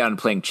sitting down and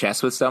playing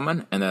chess with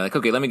someone, and they're like,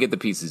 okay, let me get the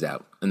pieces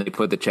out. And they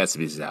put the chess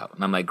pieces out.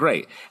 And I'm like,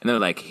 great. And they're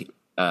like,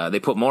 they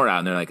put more out,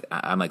 and they're like,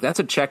 I'm like, that's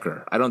a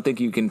checker. I don't think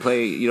you can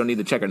play. You don't need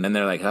the checker. And then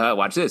they're like,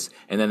 watch this.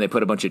 And then they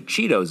put a bunch of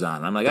Cheetos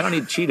on. I'm like, I don't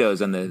need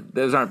Cheetos on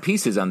those aren't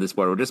pieces on this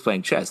board. We're just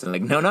playing chess. And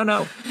they're like,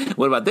 no.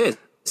 What about this?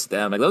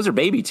 And I'm like, those are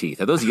baby teeth.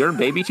 Are those your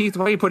baby teeth?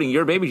 Why are you putting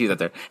your baby teeth out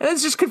there? And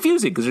it's just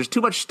confusing because there's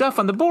too much stuff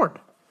on the board.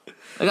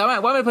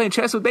 Like, why am I playing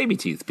chess with baby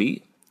teeth,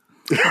 Pete?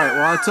 All right,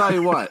 well, I'll tell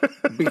you what,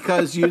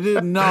 because you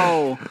didn't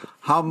know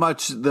how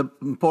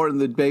important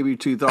the baby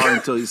teeth are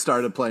until you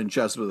started playing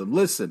chess with them.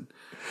 Listen.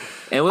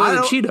 And what are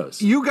the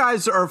Cheetos? You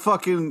guys are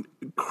fucking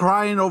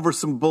crying over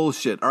some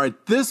bullshit. All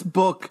right, this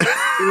book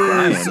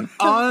is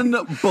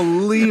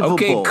unbelievable.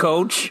 Okay,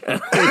 coach.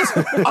 It's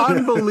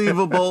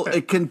unbelievable.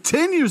 It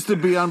continues to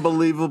be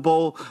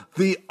unbelievable.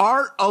 The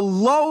art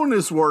alone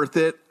is worth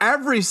it.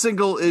 Every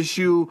single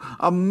issue,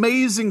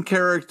 amazing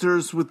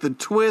characters with the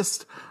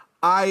twist.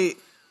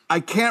 I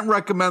can't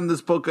recommend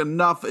this book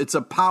enough. It's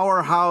a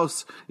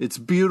powerhouse. It's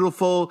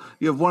beautiful.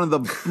 You have one of the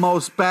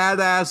most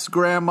badass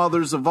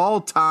grandmothers of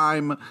all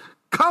time.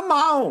 Come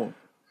on.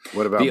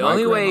 What about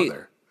my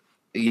grandmother?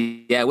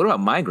 Yeah, what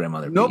about my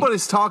grandmother?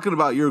 Nobody's talking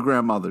about your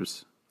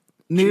grandmothers.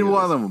 Neither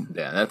one of them.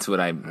 Yeah, that's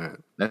what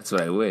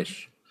I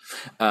wish.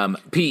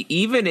 Pete,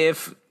 even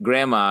if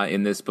grandma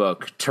in this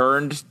book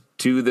turned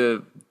to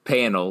the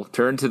panel,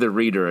 turned to the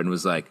reader and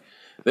was like,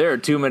 there are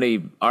too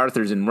many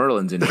Arthurs and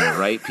Merlins in here,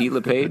 right, Pete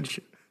LePage?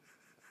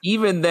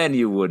 Even then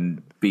you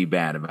wouldn't be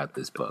bad about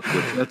this book,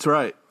 would you? That's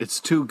right. It's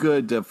too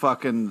good to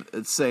fucking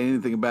say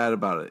anything bad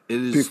about it.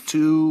 It is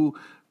too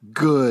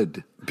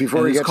good.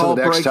 Before we get to the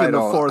next breaking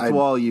title, the fourth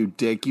wall, you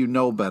dick. You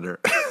know better.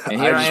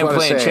 And here I am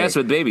playing chess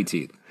with baby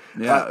teeth.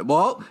 Yeah,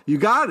 well, you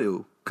got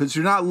to, because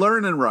you're not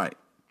learning right.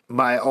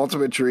 My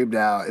ultimate dream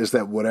now is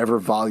that whatever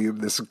volume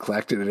this is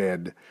collected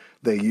in,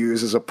 they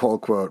use as a pull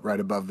quote right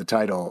above the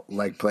title,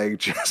 like playing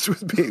chess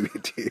with baby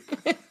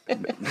teeth.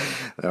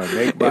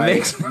 Make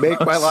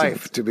my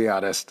life, to be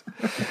honest.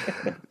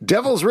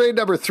 Devil's Reign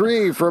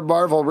 #3 from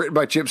Marvel, written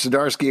by Chip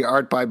Zdarsky,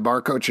 art by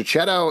Marco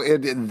Cicchetto.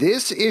 In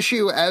this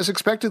issue, as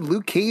expected,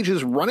 Luke Cage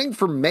is running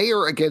for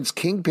mayor against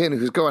Kingpin,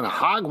 who's going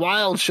hog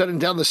wild, shutting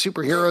down the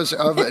superheroes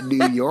of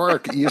New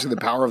York using the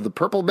power of the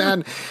Purple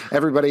Man.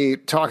 Everybody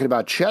talking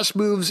about chess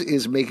moves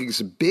is making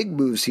some big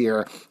moves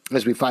here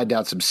as we find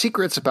out some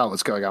secrets about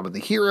what's going on with the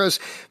heroes,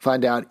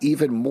 find out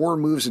even more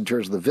moves in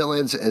terms of the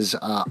villains as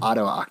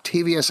Otto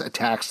Octavius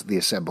attacks the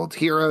assembled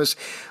heroes.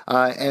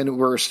 And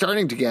we're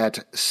starting to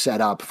get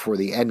set up for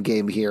the end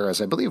game here,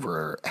 as I believe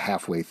we're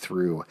halfway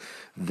through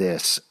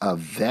this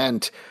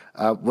event.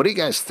 What do you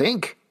guys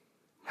think?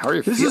 How are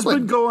you feeling? This has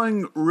been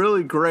going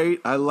really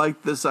great. I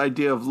like this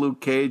idea of Luke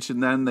Cage,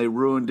 and then they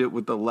ruined it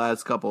with the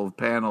last couple of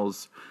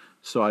panels,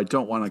 so I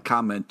don't want to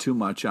comment too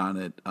much on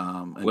it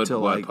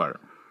until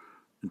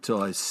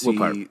I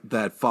see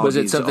that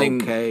Foggy's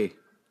okay.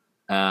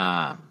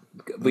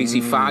 We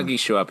see Foggy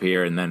show up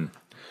here, and then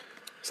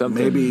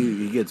something. Maybe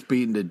he gets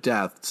beaten to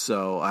death.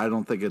 So I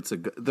don't think it's a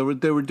good.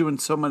 They were doing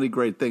so many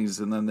great things,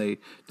 and then they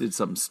did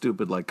something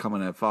stupid like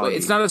coming at Foggy. Well,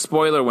 it's not a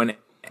spoiler when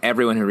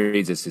everyone who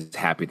reads this is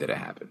happy that it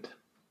happened.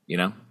 You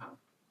know,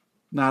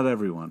 not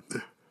everyone.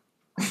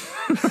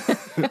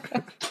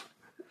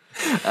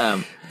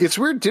 It's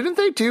weird. Didn't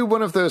they do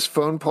one of those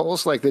phone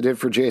polls like they did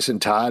for Jason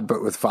Todd,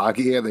 but with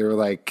Foggy? And they were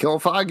like, kill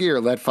Foggy or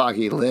let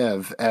Foggy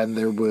live. And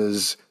there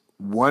was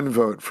one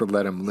vote for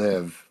let him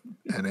live,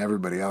 and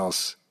everybody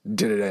else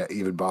didn't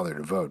even bother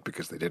to vote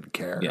because they didn't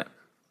care. Yeah.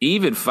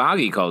 Even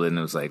Foggy called in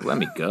and was like, let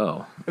me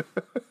go.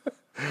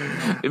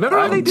 Remember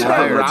when they did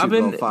that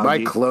Robin?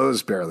 My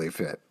clothes barely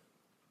fit.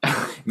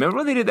 Remember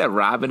when they did that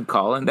Robin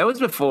call-in? That was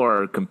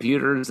before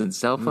computers and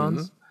cell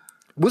phones. Mm-hmm.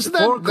 Wasn't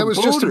that was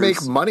just to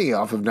make money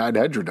off of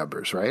 900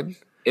 numbers, right?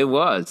 It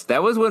was.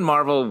 That was when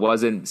Marvel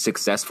wasn't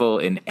successful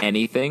in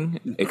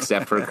anything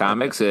except for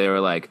comics. So they were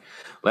like,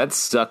 let's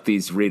suck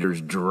these readers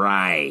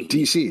dry.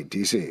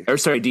 DC. Or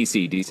sorry,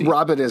 DC.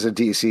 Robin is a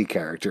DC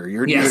character.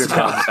 You're new to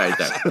comics. Sorry.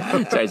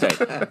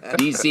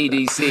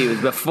 DC was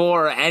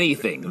before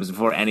anything. It was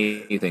before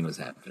anything was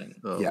happening.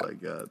 Oh, my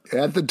God.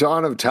 At the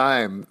dawn of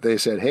time, they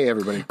said, hey,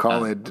 everybody,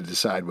 call in to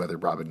decide whether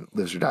Robin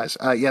lives or dies.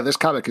 This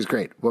comic is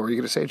great. What were you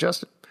going to say,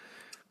 Justin?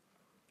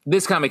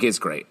 This comic is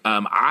great.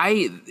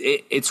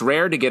 It's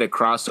rare to get a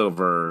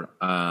crossover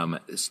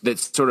that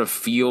sort of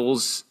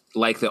feels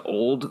like the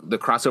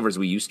crossovers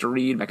we used to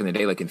read back in the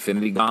day, like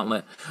Infinity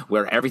Gauntlet,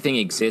 where everything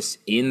exists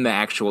in the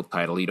actual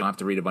title. You don't have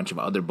to read a bunch of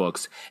other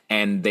books,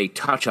 and they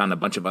touch on a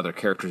bunch of other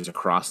characters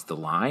across the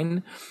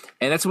line.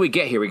 And that's what we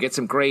get here. We get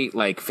some great,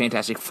 like,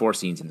 Fantastic Four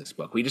scenes in this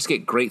book. We just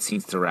get great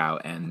scenes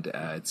throughout, and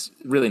it's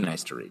really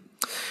nice to read.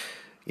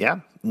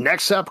 Yeah.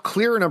 Next up,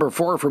 Clear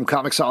 #4 from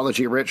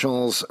Comixology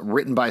Originals,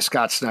 written by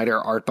Scott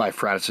Snyder, art by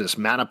Francis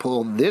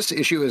Manapul. This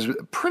issue is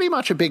pretty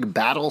much a big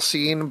battle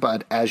scene,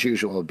 but as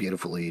usual, a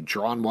beautifully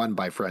drawn one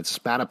by Francis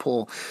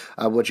Manapul.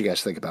 What do you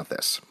guys think about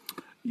this?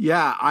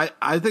 Yeah,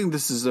 I think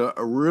this is a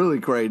really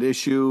great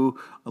issue.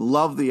 I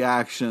love the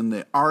action.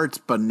 The art's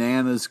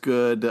bananas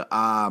good.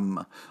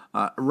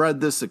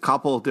 Read this a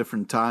couple of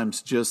different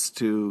times just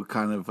to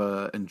kind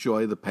of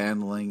enjoy the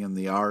paneling and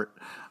the art.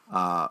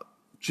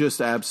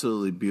 Just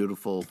absolutely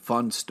beautiful,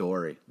 fun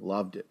story.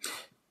 Loved it.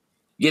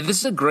 Yeah, this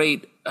is a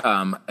great.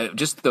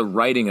 Just the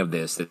writing of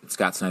this that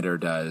Scott Snyder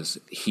does.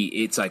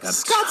 It's like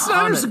Scott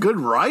Snyder's a good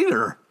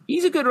writer.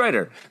 He's a good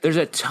writer. There's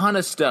a ton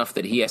of stuff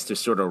that he has to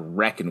sort of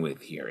reckon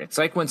with here. It's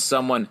like when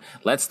someone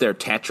lets their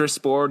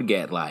Tetris board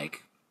get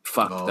like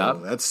fucked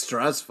up. That's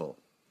stressful.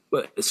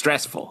 But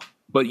stressful.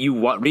 But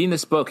reading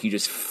this book, you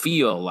just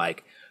feel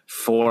like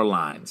 4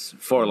 lines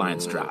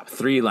drop,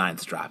 3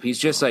 lines drop. He's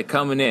just like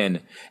coming in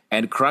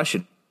and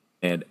crushing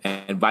it.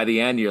 And by the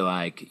end, you're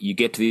like, you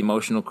get to the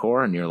emotional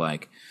core and you're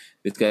like,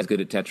 this guy's good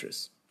at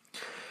Tetris.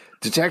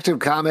 Detective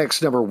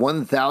Comics number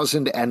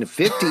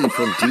 1050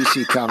 from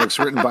DC Comics,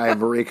 written by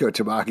Mariko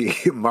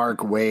Tamaki, Mark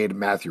Waid,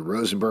 Matthew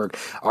Rosenberg,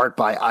 art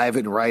by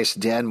Ivan Rice,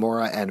 Dan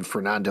Mora, and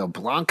Fernando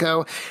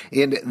Blanco.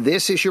 In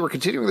this issue, we're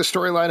continuing the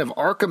storyline of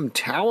Arkham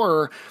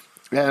Tower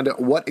and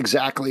what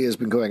exactly has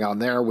been going on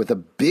there, with a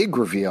big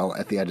reveal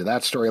at the end of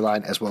that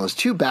storyline, as well as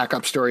 2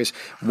 backup stories,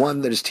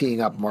 one that is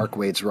teeing up Mark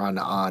Waid's run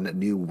on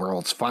New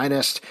World's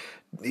Finest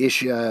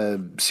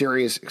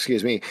series,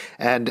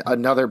 and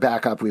another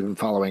backup we've been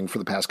following for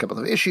the past couple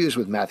of issues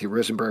with Matthew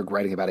Rosenberg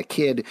writing about a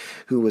kid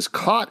who was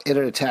caught in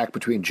an attack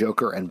between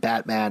Joker and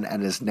Batman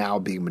and is now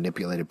being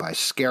manipulated by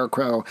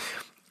Scarecrow.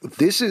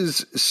 This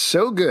is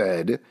so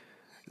good.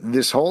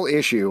 This whole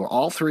issue,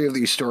 all 3 of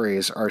these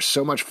stories are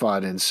so much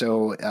fun and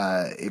so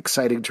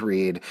exciting to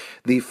read.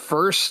 The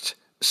first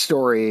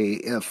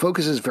story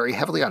focuses very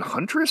heavily on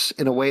Huntress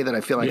in a way that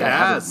I feel like I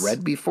haven't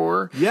read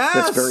before. Yes.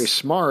 That's very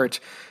smart.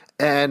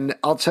 And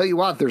I'll tell you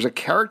what, there's a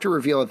character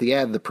reveal at the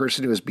end, the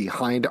person who is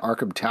behind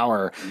Arkham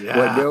Tower, who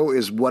I know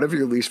is one of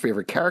your least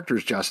favorite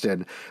characters,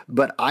 Justin,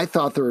 but I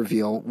thought the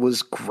reveal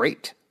was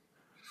great.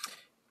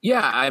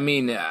 Yeah, I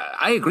mean,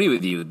 I agree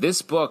with you.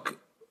 This book,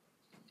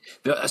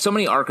 so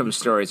many Arkham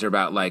stories are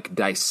about like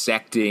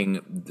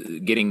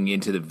dissecting, getting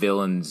into the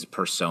villain's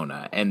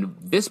persona. And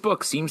this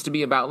book seems to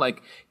be about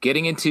like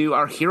getting into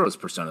our hero's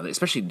persona,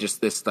 especially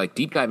just this like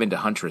deep dive into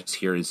Huntress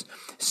here is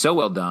so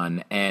well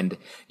done. And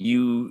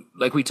you,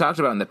 like we talked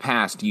about in the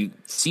past, you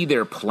see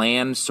their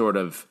plan sort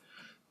of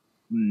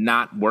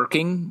not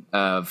working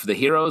of the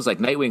heroes. Like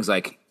Nightwing's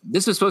like,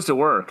 this is supposed to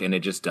work and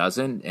it just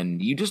doesn't.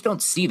 And you just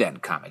don't see that in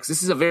comics.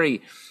 This is a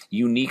very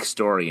unique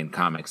story in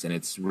comics, and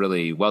it's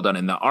really well done.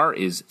 And the art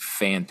is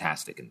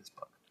fantastic in this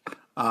book.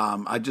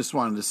 I just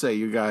wanted to say,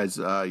 you guys,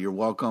 you're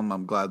welcome.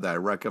 I'm glad that I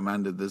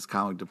recommended this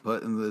comic to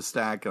put in the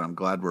stack, and I'm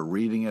glad we're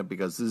reading it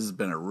because this has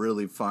been a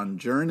really fun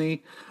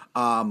journey.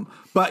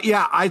 But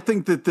yeah, I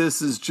think that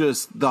this is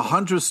just the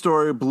Huntress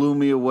story blew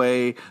me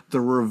away.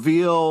 The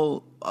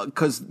reveal,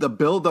 because the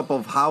buildup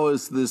of how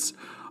is this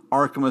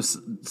Arkham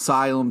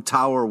Asylum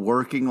Tower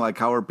working, like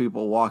how are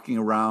people walking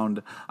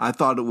around. I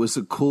thought it was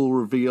a cool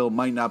reveal.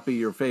 Might not be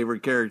your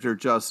favorite character,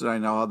 Justin. I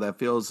know how that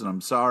feels, and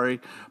I'm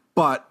sorry.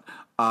 But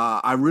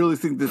I really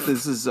think that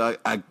this is a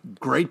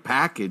great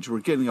package. We're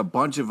getting a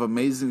bunch of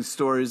amazing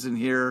stories in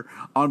here,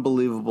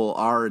 unbelievable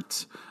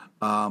art.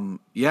 And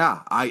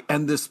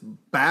this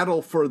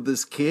battle for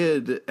this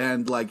kid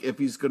and like if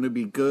he's going to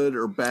be good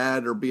or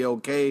bad or be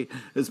okay,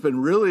 it's been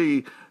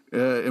really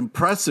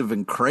impressive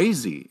and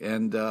crazy,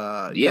 and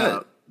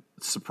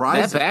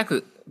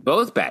surprising.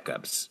 Both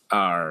backups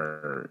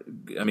are.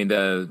 I mean,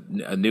 the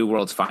New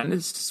World's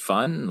Finest is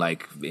fun,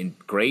 like in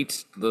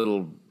great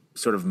little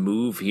sort of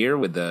move here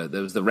with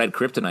there was the red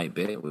kryptonite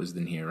bit was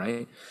in here,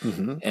 right?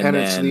 Mm-hmm. And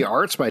it's the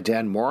arts by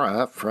Dan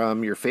Mora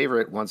from your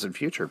favorite Once and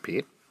Future,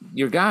 Pete.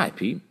 Your guy,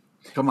 Pete.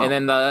 Come on.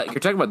 And then you're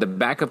talking about the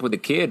backup with the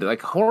kid,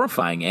 like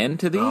horrifying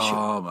end to the issue.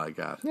 Oh my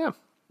god. Yeah.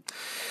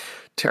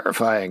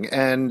 Terrifying.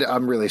 And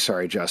I'm really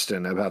sorry,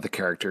 Justin, about the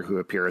character who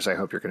appears. I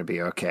hope you're going to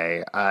be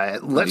okay.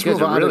 Let's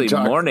move on. Really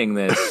mourning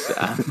this.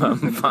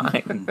 I'm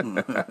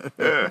fine.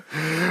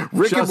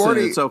 Rick Justin, and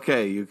Morty. It's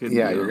okay. You can.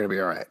 Yeah, you're going to be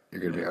all right.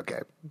 You're going to be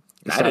okay.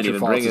 It's I not didn't your even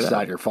fault. bring it It's up.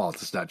 not your fault.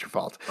 It's not your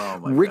fault. Oh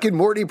my Rick God. and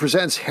Morty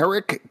presents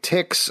Herrick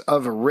Ticks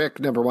of Rick,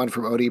 #1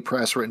 from OD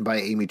Press, written by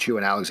Amy Chu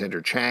and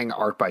Alexander Chang,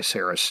 art by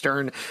Sarah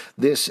Stern.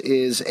 This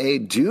is a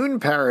Dune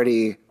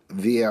parody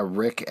via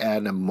Rick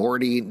and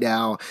Morty.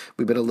 Now,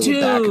 we've been a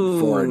little back and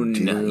forth.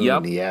 Dune,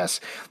 yep.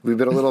 Yes. We've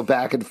been a little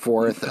back and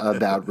forth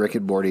about Rick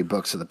and Morty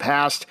books of the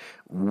past.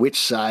 Which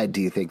side do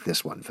you think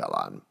this one fell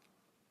on?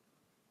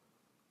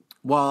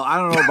 Well, I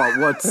don't know about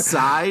what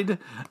side.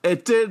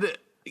 It did,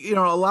 a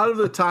lot of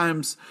the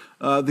times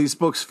these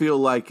books feel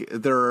like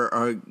they're,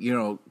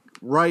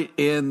 right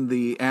in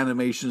the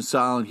animation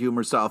style and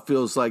humor style.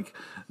 Feels like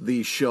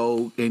the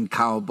show in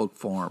comic book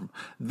form.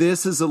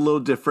 This is a little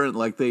different.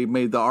 Like they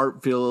made the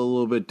art feel a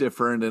little bit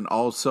different, and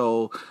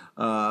also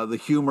the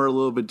humor a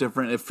little bit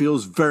different. It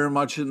feels very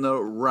much in the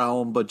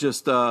realm, but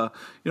just a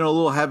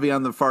little heavy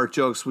on the fart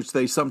jokes, which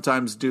they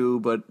sometimes do.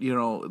 But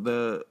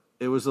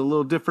it was a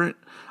little different.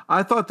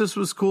 I thought this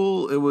was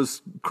cool. It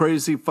was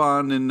crazy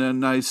fun and a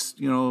nice,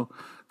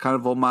 kind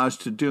of homage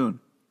to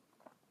Dune.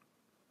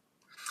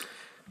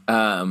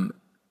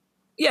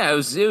 Yeah, it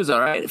was all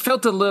right. It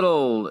felt a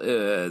little.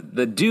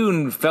 The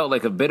Dune felt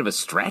like a bit of a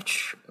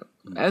stretch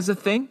as a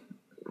thing,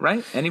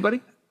 right?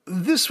 Anybody?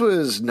 This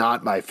was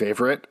not my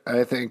favorite,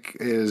 I think,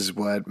 is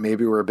what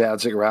maybe we're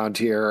bouncing around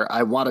here.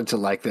 I wanted to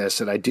like this,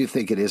 and I do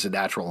think it is a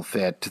natural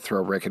fit to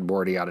throw Rick and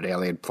Morty on an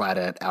alien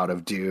planet out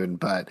of Dune,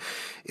 but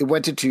it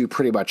went into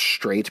pretty much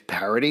straight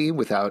parody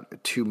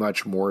without too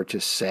much more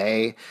to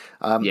say.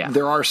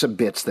 There are some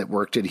bits that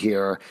worked in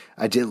here.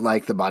 I did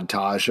like the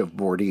montage of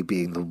Morty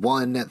being the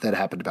one that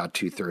happened about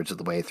 2/3 of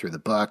the way through the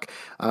book,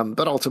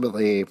 but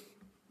ultimately...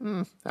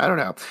 I don't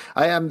know.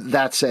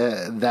 That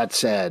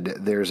said,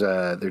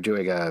 they're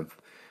doing a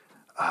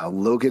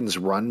Logan's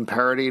Run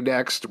parody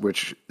next,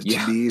 which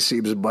to me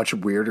seems much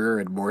weirder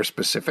and more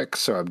specific.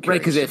 So I'm curious. Right,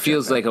 because it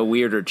feels like a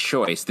weirder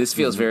choice. This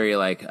feels very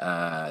like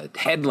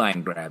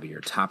headline grabby or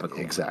topical.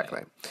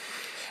 Exactly.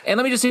 And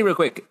let me just say real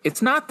quick,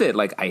 it's not that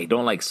like I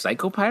don't like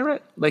Psycho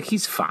Pirate. Like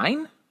he's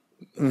fine.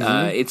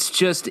 It's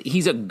just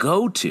he's a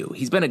go-to.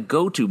 He's been a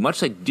go-to,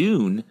 much like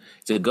Dune.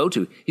 It's a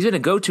go-to. He's been a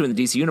go-to in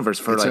the DC universe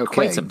for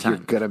quite some time.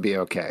 You're gonna be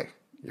okay.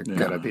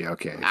 Gonna be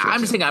okay. I'm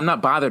just saying I'm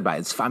not bothered by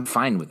it. I'm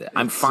fine with it.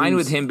 I'm fine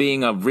with him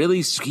being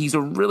he's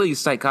a really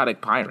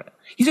psychotic pirate.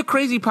 He's a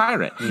crazy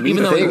pirate,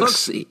 even though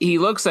he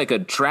looks like a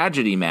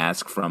tragedy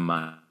mask from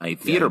a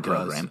theater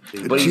program.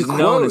 But he's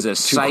known as a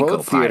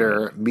psycho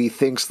pirate.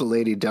 Methinks the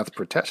lady doth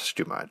protest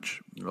too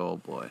much. Oh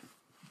boy.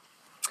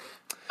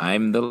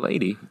 I'm the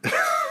lady.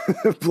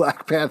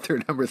 Black Panther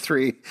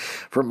 #3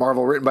 from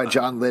Marvel, written by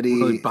John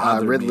Liddy,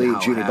 Ridley,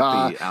 Junie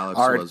Ba,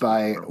 art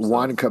by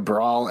Juan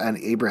Cabral and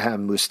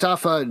Abraham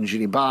Mustafa, and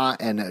Junie Ba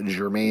and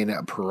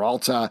Jermaine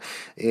Peralta.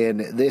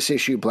 In this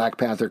issue, Black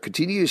Panther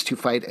continues to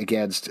fight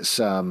against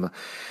some...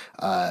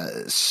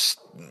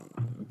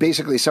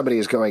 basically, somebody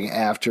is going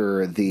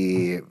after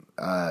the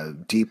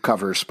deep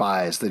cover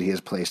spies that he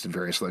has placed in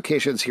various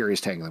locations. Here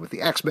he's tangling with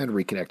the X-Men,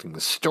 reconnecting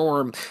with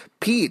Storm.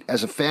 Pete,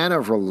 as a fan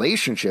of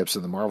relationships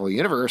in the Marvel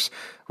Universe,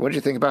 what did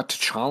you think about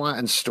T'Challa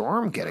and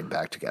Storm getting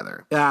back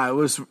together? Yeah,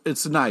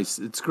 it's nice.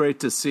 It's great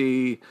to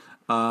see.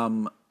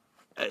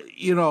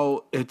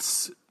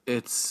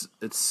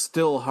 It's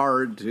still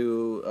hard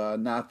to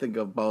not think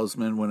of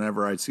Boseman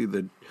whenever I see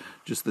the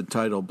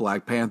title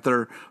Black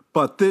Panther.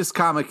 But this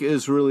comic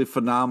is really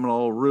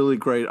phenomenal, really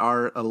great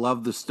art. I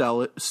love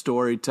the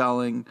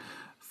storytelling.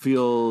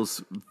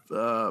 Feels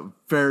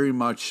very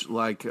much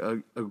like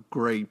a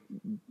great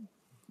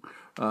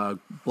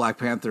Black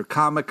Panther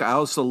comic. I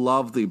also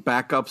love the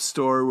backup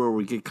story where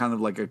we get kind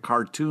of like a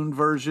cartoon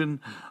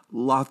version.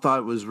 I thought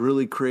it was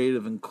really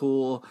creative and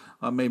cool.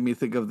 Made me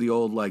think of the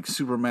old like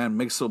Superman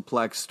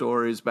Mixoplex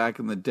stories back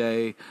in the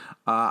day.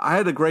 I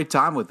had a great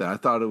time with it. I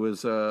thought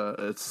it's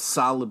a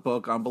solid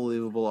book,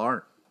 unbelievable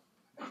art.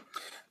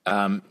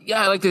 I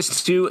like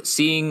this too.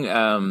 Seeing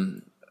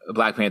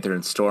Black Panther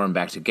and Storm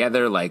back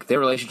together, like their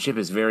relationship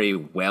is very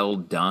well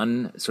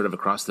done, sort of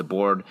across the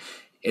board.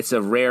 It's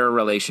a rare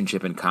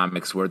relationship in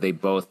comics where they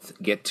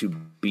both get to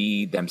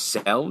be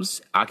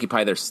themselves,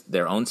 occupy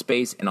their own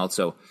space, and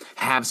also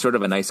have sort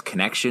of a nice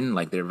connection.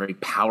 Like they're very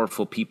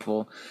powerful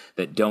people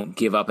that don't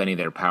give up any of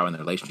their power in the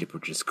relationship,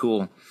 which is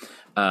cool.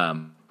 I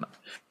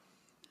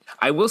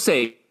will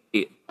say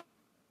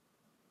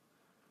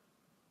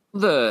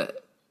the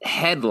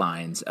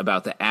headlines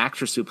about the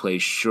actress who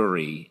plays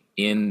Shuri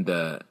in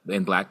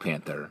Black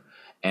Panther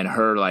and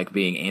her like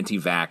being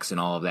anti-vax and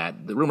all of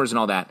that, the rumors and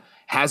all that,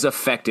 has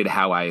affected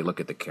how I look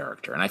at the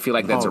character. And I feel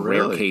like that's a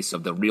rare case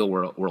of the real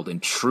world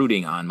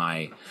intruding on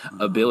my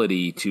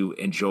ability to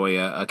enjoy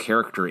a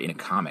character in a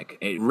comic.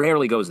 It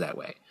rarely goes that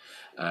way.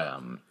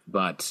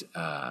 But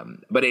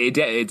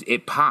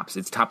it pops.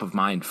 It's top of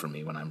mind for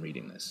me when I'm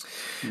reading this.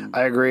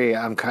 I agree.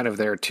 I'm kind of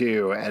there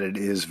too, and it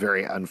is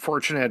very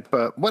unfortunate.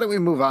 But why don't we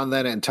move on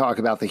then and talk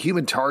about The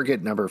Human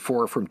Target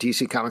 #4 from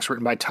DC Comics,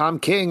 written by Tom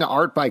King,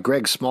 art by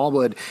Greg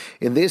Smallwood.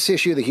 In this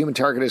issue, The Human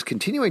Target is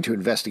continuing to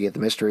investigate the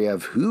mystery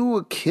of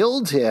who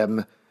killed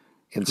him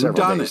in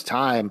several days'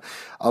 time,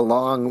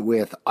 along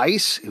with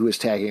Ice, who is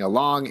tagging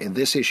along. In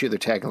this issue, they're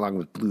tagging along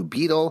with Blue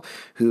Beetle,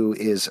 who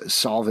is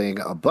solving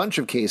a bunch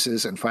of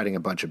cases and fighting a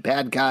bunch of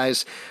bad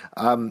guys.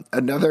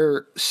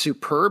 Another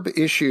superb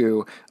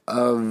issue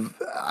of,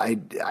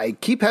 I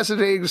keep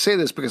hesitating to say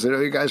this because I know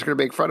you guys are going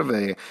to make fun of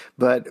me,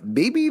 but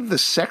maybe the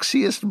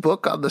sexiest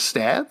book on the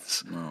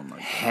stands? Oh my God.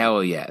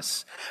 Hell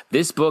yes.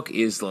 This book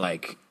is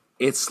like,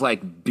 I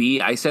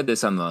said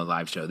this on the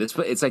live show,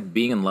 it's like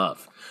being in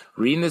love.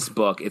 Reading this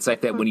book, it's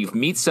like that when you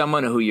meet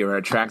someone who you're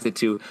attracted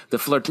to,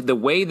 the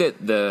way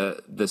that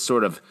the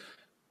sort of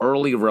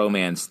early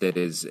romance that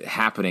is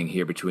happening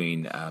here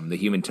between the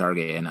Human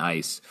Target and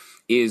Ice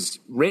is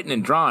written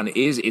and drawn.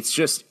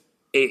 It's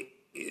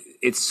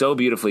so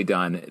beautifully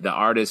done. The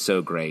art is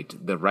so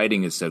great. The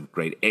writing is so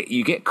great.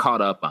 You get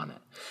caught up in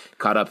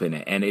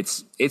it, and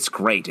it's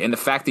great. And the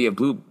fact that you have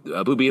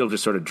Blue Beetle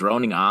just sort of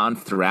droning on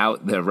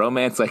throughout the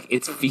romance, like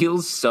it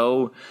feels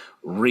so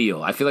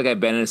real. I feel like I've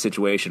been in a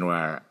situation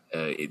where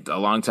a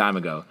long time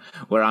ago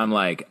where I'm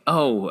like,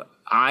 oh,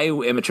 I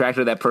am attracted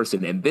to that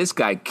person, and this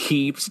guy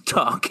keeps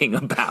talking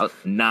about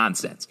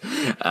nonsense.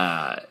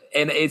 And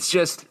it's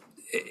just,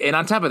 and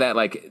on top of that,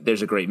 like,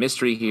 there's a great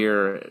mystery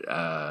here.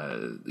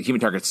 The human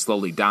target's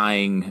slowly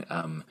dying.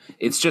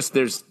 It's just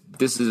this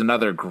is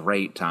another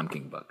great Tom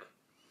King book.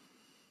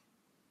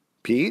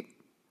 Pete?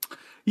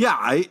 Yeah,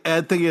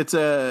 I think it's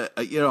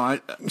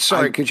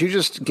Sorry, could you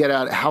just get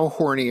out? How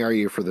horny are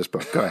you for this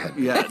book? Go ahead.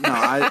 Yeah,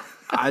 no,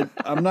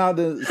 I'm not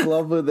as in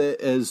love with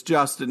it as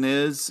Justin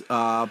is,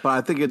 but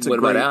I think it's a What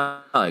great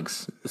about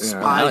Alex?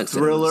 spy Alex,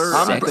 thriller.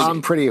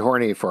 I'm pretty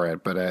horny for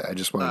it, but I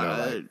just want to know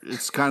that.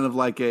 It's kind of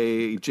like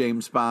a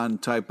James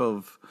Bond type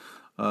of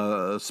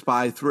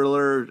spy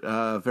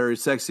thriller, very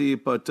sexy,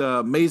 but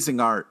amazing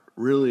art,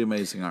 really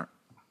amazing art.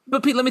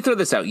 But Pete, let me throw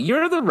this out.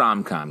 You're the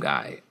rom-com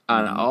guy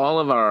on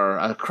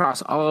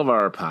across all of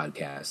our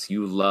podcasts.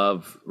 You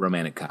love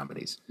romantic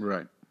comedies,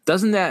 Right.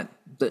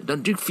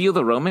 Don't you feel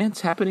the romance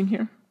happening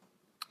here?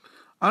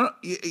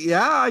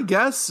 Yeah, I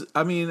guess.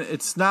 I mean,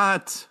 it's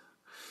not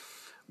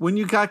when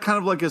you got kind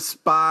of like a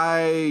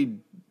spy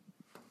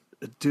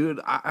dude.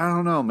 I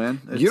don't know,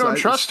 man. You don't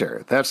trust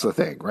her. That's the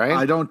thing, right?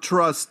 I don't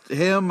trust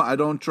him. I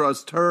don't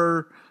trust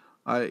her.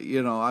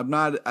 I'm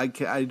not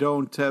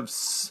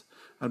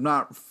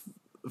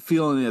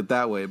feeling it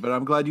that way, but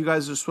I'm glad you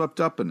guys are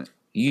swept up in it.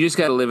 You just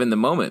got to live in the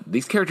moment.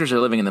 These characters are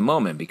living in the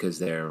moment because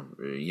they're,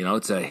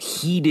 it's a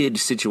heated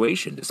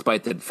situation,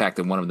 despite the fact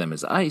that one of them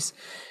is ice.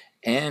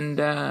 And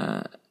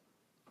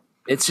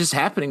it's just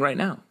happening right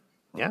now.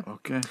 Yeah.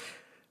 Okay.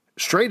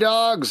 Stray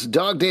Dogs,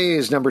 Dog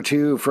Days,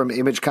 #2 from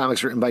Image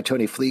Comics, written by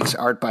Tony Fleecs,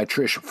 art by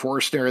Trish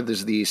Forster. This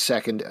is the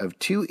second of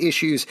 2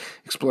 issues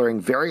exploring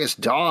various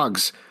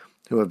dogs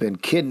who have been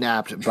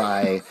kidnapped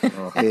by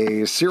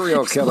a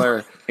serial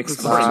killer.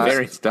 Exploring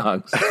various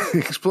dogs.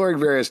 Exploring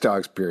various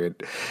dogs,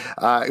 period.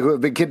 Who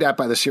have been kidnapped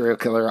by the serial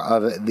killer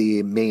of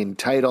the main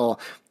title.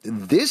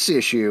 This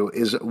issue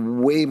is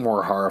way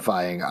more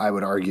horrifying, I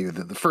would argue,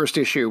 than the first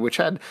issue, which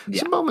had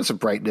some moments of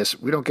brightness.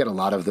 We don't get a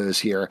lot of those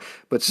here,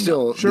 but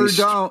still. Sure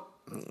don't.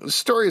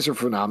 Stories are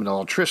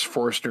phenomenal. Trish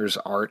Forster's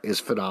art is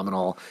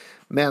phenomenal.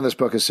 Man, this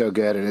book is so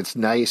good, and it's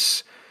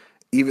nice.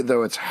 Even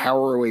though it's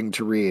harrowing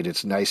to read,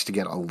 it's nice to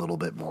get a little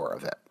bit more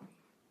of it.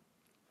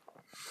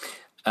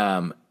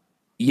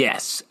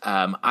 Yes,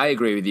 I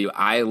agree with you.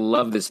 I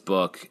love this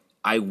book.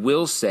 I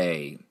will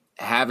say,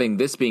 having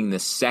this being the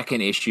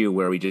second issue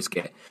where we just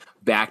get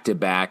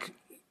back-to-back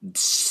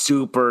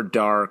super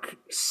dark,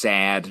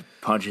 sad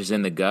punches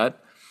in the gut,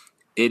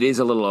 it is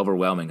a little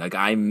overwhelming. Like,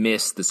 I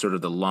miss the sort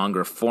of the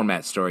longer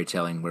format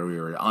storytelling where we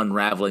were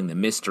unraveling the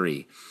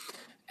mystery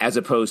as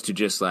opposed to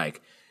just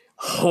like,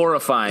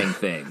 horrifying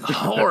thing,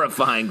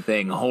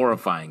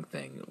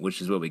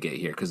 which is what we get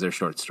here because they're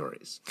short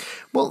stories.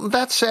 Well,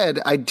 that said,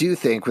 I do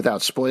think,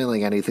 without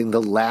spoiling anything, the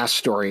last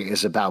story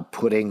is about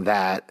putting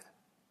that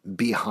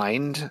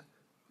behind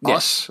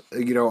us,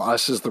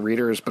 us as the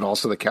readers, but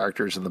also the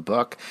characters in the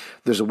book.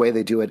 There's a way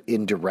they do it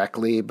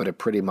indirectly, but it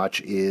pretty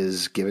much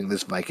is giving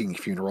this Viking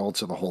funeral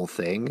to the whole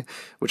thing,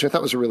 which I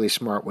thought was a really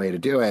smart way to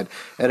do it.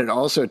 And it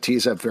also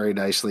tees up very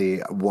nicely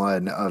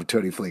one of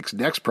Tony Fleecs'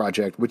 next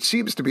project, which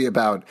seems to be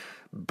about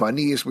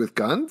bunnies with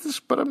guns,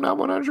 but I'm not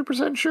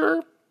 100%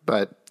 sure,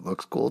 but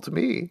looks cool to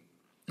me.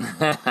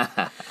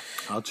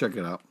 I'll check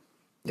it out.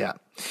 Yeah.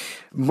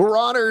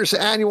 Marauders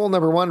Annual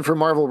 #1 from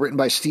Marvel, written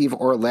by Steve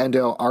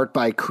Orlando, art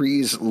by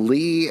Kreese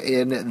Lee.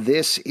 In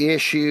this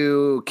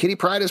issue, Kitty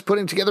Pryde is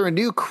putting together a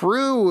new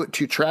crew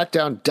to track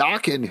down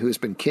Daken, who has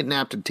been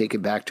kidnapped and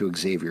taken back to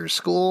Xavier's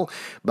school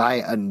by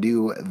a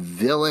new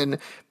villain.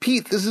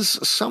 Pete, this is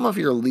some of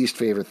your least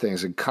favorite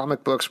things in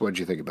comic books. What did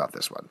you think about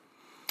this one?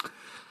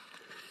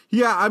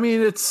 Yeah, I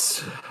mean,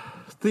 that's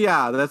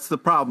the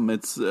problem.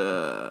 It's,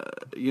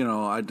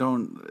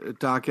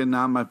 Daken,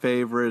 not my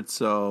favorite,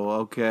 so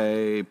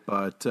okay.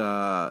 But,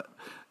 I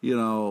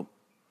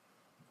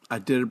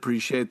did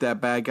appreciate that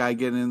bad guy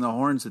getting in the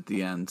horns at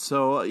the end.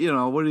 So,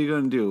 what are you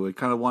going to do? It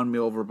kind of won me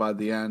over by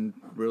the end.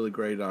 Really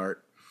great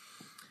art.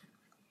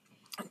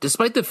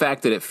 Despite the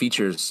fact that it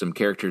features some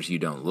characters you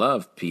don't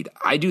love, Pete,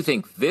 I do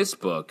think this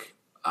book,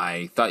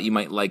 I thought you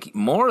might like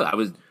more.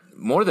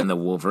 More than the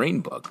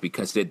Wolverine book,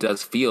 because it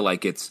does feel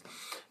like it's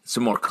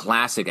some more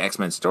classic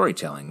X-Men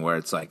storytelling where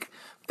it's like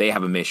they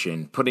have a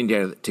mission, putting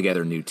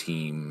together a new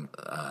team.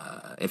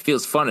 It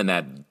feels fun in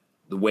that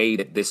the way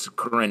that this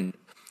current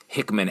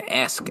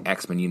Hickman-esque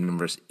X-Men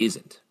universe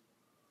isn't.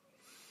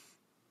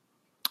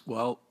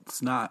 Well,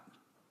 it's not.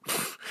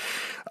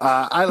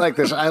 I like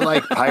this. I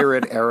like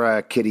pirate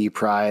era Kitty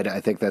Pryde.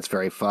 I think that's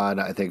very fun.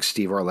 I think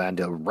Steve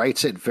Orlando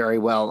writes it very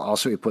well.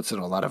 Also, he puts in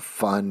a lot of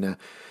fun.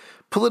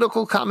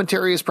 Political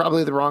commentary is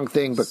probably the wrong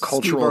thing, but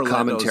cultural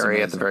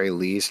commentary at the very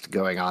least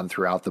going on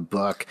throughout the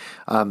book.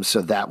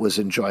 So that was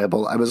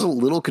enjoyable. I was a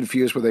little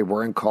confused when they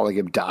weren't calling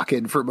him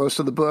Daken for most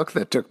of the book.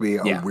 That took me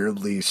a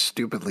weirdly,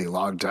 stupidly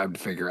long time to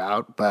figure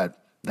out,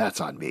 but that's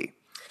on me.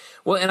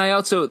 Well, and I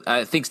also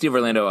think Steve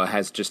Orlando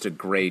has just a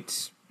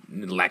great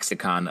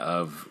lexicon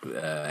of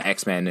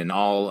X-Men and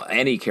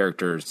any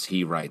characters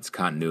he writes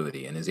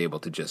continuity and is able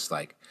to just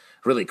like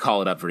really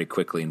call it up very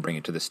quickly and bring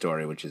it to the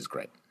story, which is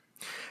great.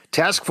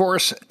 Task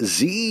Force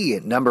Z,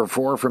 number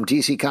 4 from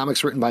DC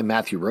Comics, written by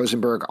Matthew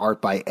Rosenberg, art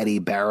by Eddie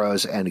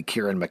Barrows and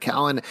Kieran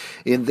McCowan.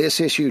 In this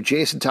issue,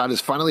 Jason Todd has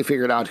finally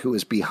figured out who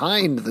is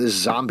behind the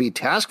zombie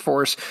task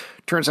force.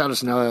 Turns out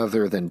it's none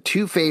other than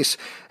Two-Face,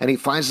 and he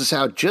finds this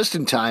out just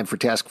in time for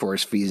Task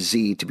Force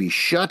Z to be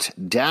shut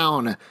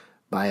down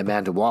by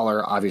Amanda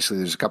Waller. Obviously,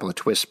 there's a couple of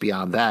twists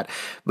beyond that,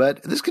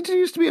 but this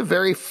continues to be a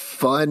very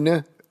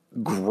fun,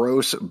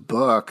 gross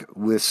book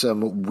with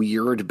some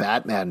weird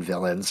Batman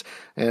villains,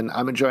 and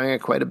I'm enjoying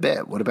it quite a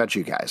bit. What about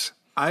you guys?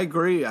 I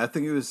agree. I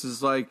think this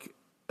is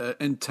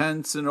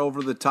intense and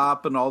over the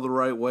top in all the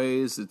right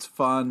ways. It's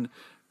fun.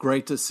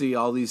 Great to see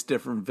all these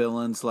different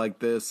villains like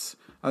this.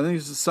 I think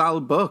it's a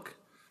solid book.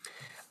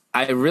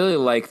 I really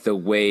like the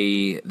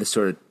way the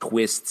sort of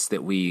twists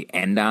that we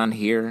end on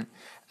here.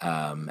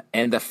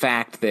 And the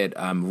fact that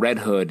Red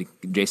Hood,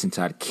 Jason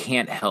Todd,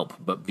 can't help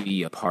but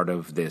be a part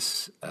of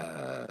this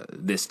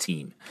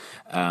team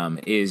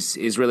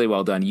is really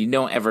well done. You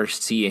don't ever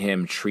see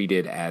him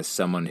treated as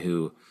someone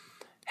who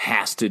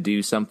has to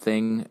do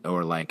something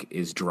or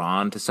is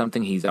drawn to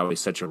something. He's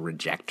always such a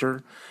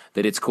rejecter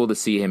that it's cool to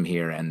see him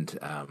here, and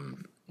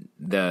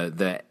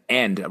the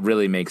end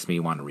really makes me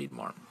want to read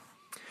more.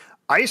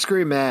 Ice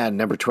Cream Man,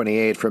 number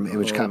 28 from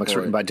Image Comics,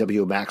 written by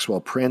W. Maxwell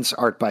Prince,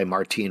 art by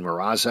Martine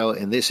Morazzo.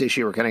 In this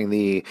issue, we're getting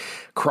the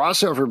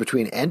crossover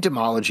between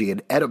entomology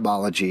and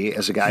etymology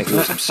as a guy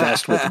who's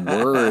obsessed with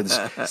words.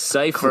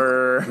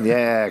 Cypher.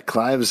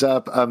 Climbs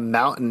up a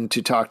mountain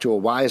to talk to a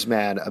wise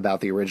man about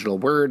the original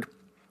word.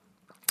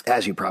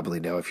 As you probably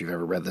know if you've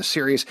ever read this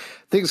series,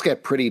 things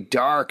get pretty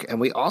dark, and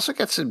we also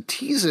get some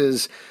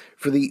teases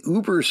for the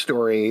Uber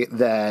story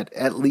that,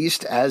 at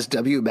least as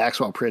W.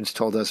 Maxwell Prince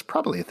told us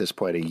probably at this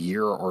point a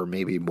year or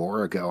maybe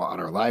more ago on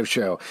our live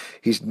show,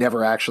 he's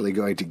never actually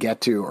going to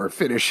get to or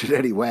finish in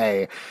any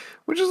way,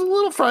 which is a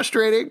little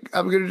frustrating.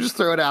 I'm going to just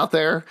throw it out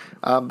there.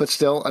 But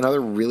still,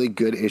 another really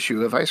good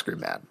issue of Ice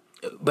Cream Man.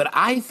 But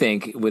I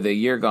think with a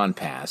year gone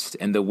past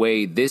and the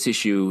way this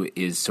issue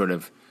is sort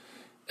of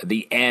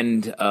the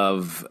end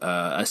of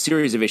a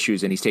series of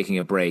issues, and he's taking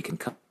a break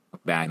and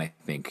back in, I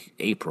think,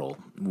 April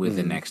with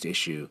the next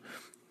issue,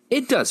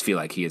 it does feel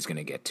like he is going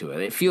to get to it.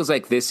 It feels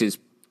like this is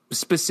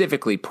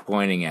specifically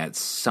pointing at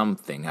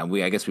something.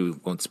 I guess we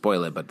won't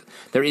spoil it, but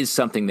there is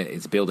something that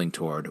it's building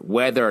toward.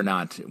 Whether or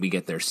not we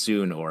get there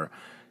soon or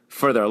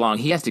further along,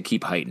 he has to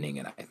keep heightening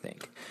it, I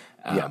think.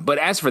 But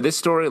as for this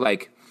story,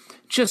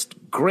 just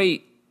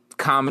great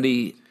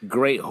comedy,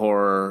 great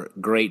horror,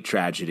 great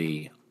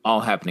tragedy,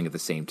 all happening at the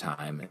same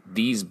time.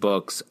 These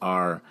books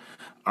are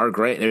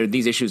great.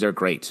 These issues are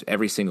great,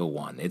 every single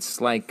one.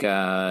 It's like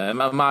a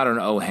modern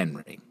O.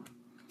 Henry,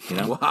 you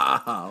know?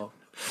 Wow.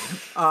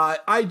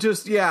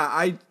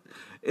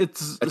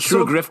 It's a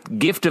true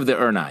gift of the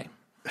Urnai.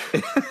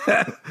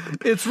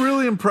 It's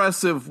really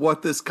impressive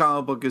what this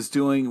comic book is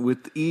doing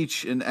with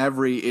each and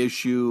every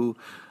issue.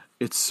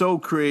 It's so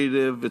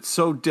creative. It's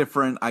so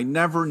different. I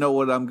never know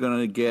what I'm going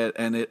to get,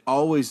 and it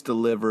always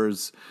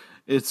delivers.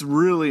 It's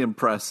really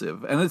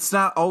impressive. And it's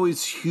not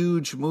always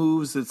huge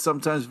moves. It's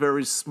sometimes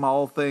very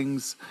small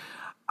things.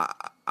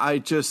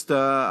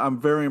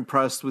 I'm very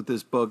impressed with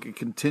this book. It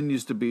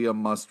continues to be a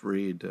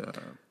must-read.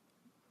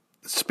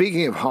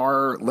 Speaking of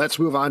horror, let's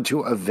move on to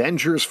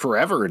Avengers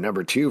Forever,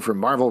 number 2 from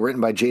Marvel, written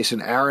by Jason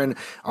Aaron,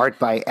 art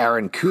by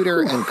Aaron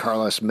Cooter and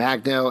Carlos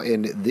Magno.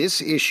 In this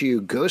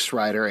issue, Ghost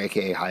Rider,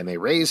 a.k.a. Jaime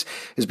Reyes,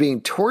 is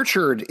being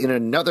tortured in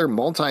another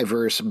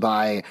multiverse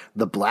by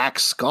the Black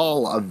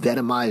Skull, a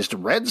venomized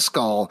Red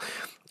Skull,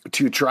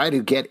 to try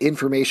to get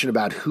information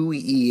about who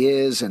he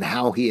is and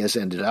how he has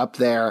ended up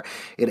there.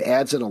 It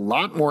adds in a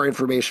lot more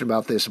information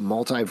about this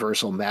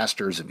multiversal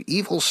Masters of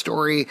Evil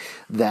story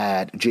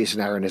that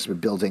Jason Aaron has been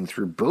building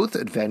through both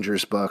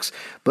Avengers books,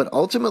 but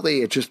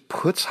ultimately it just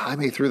puts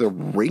Jaime through the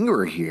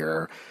ringer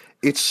here.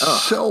 It's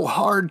so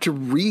hard to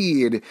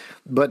read,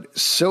 but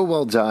so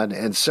well done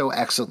and so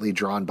excellently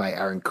drawn by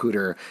Aaron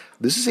Cooter.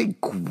 This is a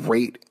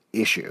great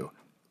issue.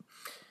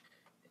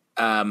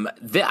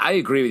 I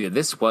agree with you.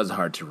 This was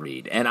hard to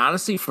read. And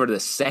honestly, for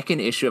the second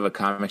issue of a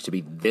comic to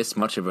be this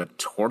much of a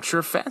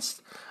torture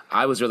fest,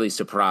 I was really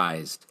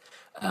surprised.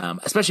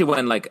 Especially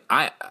when,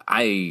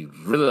 I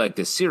really like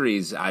this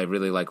series. I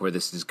really like where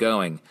this is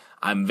going.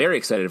 I'm very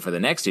excited for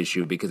the next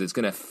issue because it's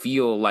going to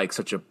feel like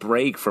such a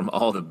break from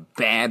all the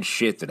bad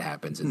shit that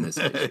happens in this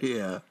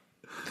issue.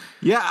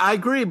 Yeah, I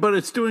agree, but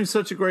it's doing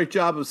such a great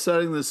job of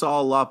setting this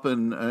all up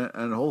and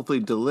hopefully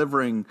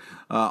delivering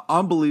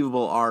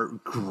unbelievable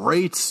art,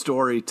 great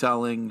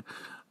storytelling.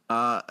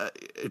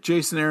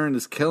 Jason Aaron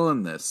is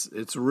killing this.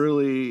 It's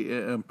really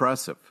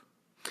impressive.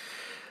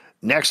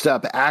 Next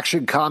up,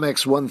 Action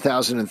Comics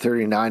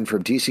 1039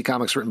 from DC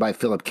Comics, written by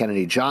Philip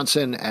Kennedy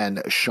Johnson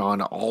and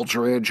Sean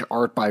Aldridge,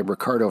 art by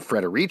Riccardo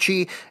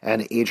Frederici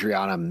and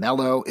Adriana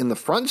Mello. In the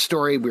front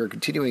story, we're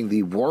continuing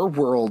the War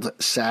World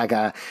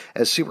saga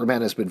as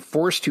Superman has been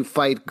forced to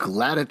fight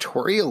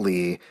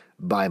gladiatorially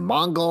by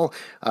Mongol.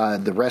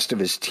 The rest of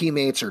his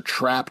teammates are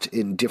trapped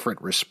in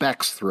different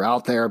respects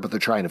throughout there, but they're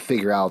trying to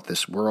figure out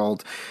this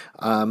world.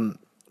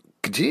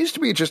 continues to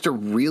be just a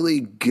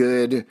really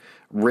good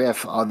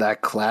riff on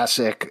that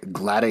classic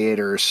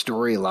Gladiator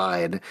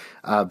storyline,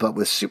 but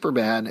with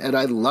Superman. And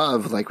I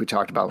love, like we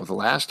talked about with the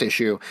last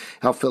issue,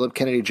 how Philip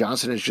Kennedy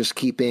Johnson is just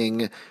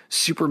keeping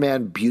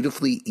Superman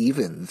beautifully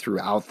even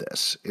throughout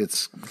this.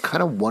 It's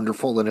kind of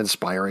wonderful and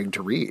inspiring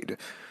to read.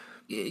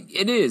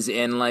 It is,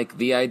 and like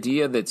the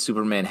idea that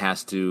Superman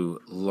has to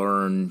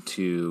learn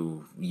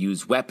to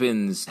use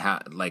weapons,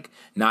 like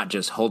not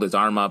just hold his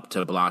arm up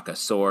to block a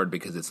sword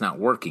because it's not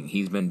working.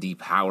 He's been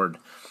depowered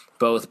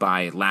both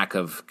by lack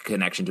of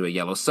connection to a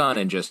yellow sun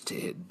and just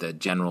the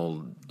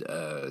general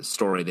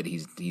story that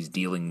he's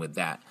dealing with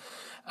that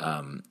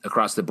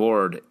across the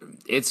board.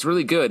 It's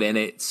really good, and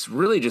it's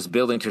really just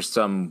building to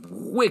some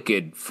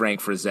wicked Frank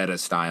Frazetta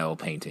style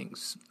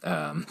paintings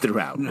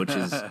throughout, which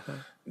is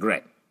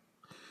great.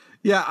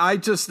 Yeah,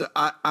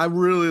 I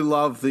really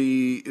love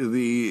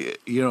the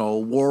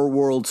War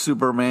World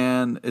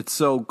Superman. It's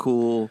so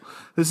cool.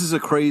 This is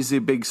a crazy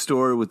big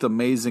story with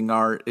amazing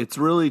art. It's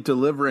really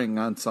delivering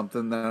on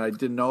something that I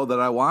didn't know that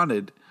I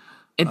wanted.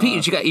 And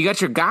Pete, you got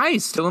your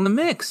guys still in the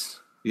mix.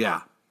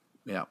 Yeah.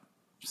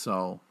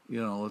 So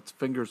let's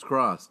fingers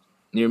crossed.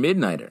 You're a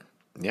midnighter.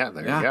 Yeah,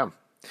 there you go.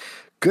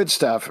 Good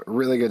stuff.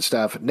 Really good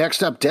stuff.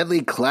 Next up,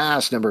 Deadly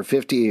Class, number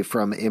 50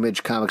 from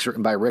Image Comics,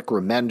 written by Rick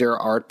Remender,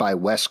 art by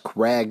Wes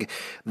Craig.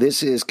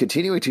 This is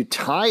continuing to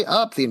tie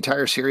up the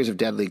entire series of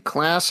Deadly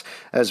Class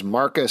as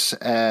Marcus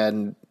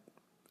and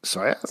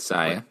Saya.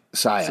 I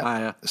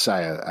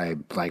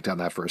blanked on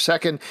that for a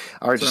second.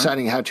 Are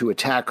deciding how to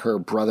attack her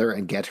brother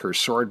and get her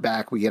sword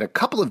back. We get a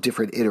couple of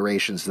different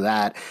iterations of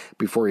that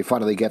before we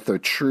finally get the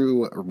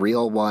true,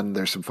 real one.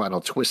 There's some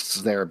final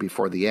twists there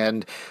before the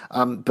end.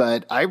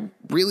 But I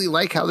really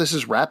like how this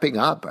is wrapping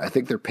up. I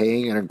think they're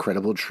paying an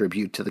incredible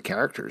tribute to the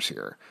characters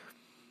here.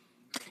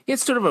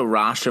 It's sort of a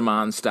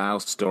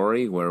Rashomon-style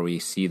story where we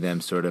see them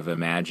sort of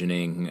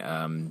imagining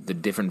the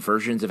different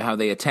versions of how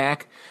they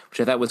attack, which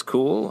I thought was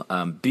cool.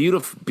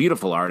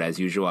 Beautiful art, as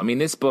usual. I mean,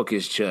 this book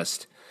is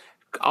just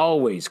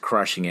always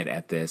crushing it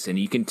at this, and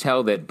you can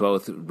tell that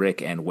both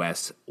Rick and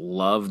Wes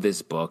love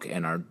this book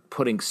and are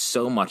putting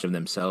so much of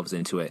themselves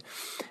into it.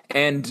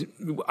 And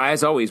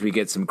as always, we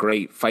get some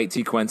great fight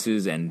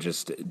sequences and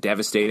just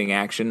devastating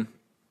action,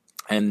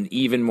 and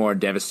even more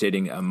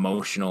devastating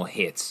emotional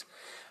hits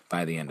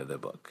by the end of the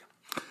book.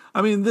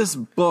 I mean, this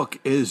book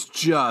is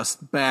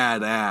just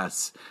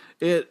badass.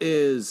 It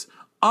is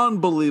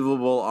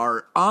unbelievable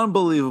art,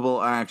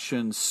 unbelievable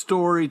action,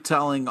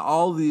 storytelling,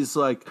 all these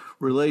like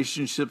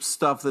relationship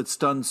stuff that's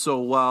done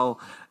so well.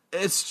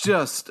 It's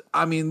just,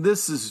 I mean,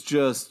 this is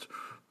just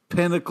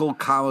pinnacle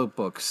comic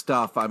book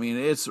stuff. I mean,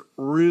 it's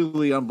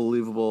really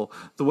unbelievable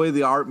the way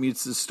the art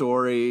meets the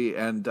story.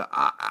 And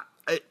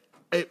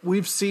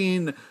we've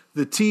seen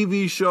the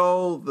TV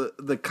show,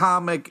 the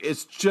comic.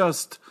 It's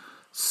just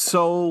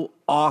so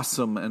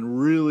awesome, and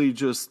really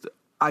just,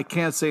 I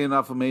can't say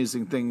enough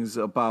amazing things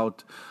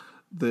about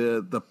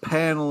the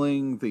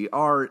paneling, the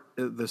art,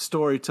 the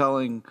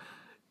storytelling.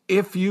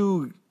 If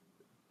you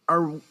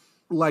are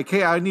like,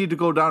 hey, I need to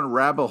go down a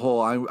rabbit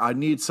hole, I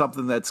need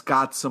something that's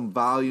got some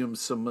volume,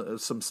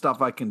 some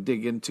stuff I can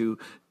dig into,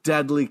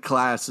 Deadly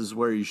Class is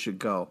where you should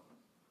go.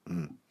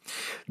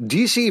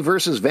 DC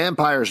versus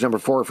Vampires, number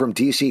 4 from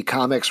DC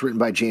Comics, written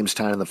by James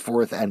Tynion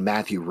IV and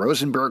Matthew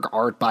Rosenberg,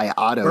 art by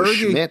Otto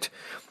Schmidt.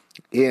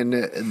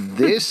 In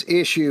this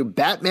issue,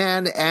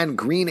 Batman and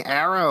Green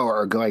Arrow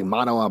are going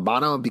mano a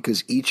mano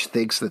because each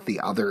thinks that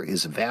the other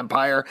is a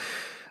vampire.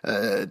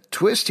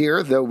 Twist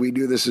here, though we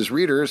knew this as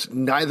readers,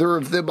 neither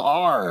of them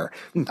are.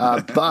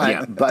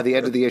 But by the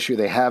end of the issue,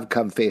 they have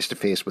come face to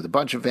face with a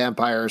bunch of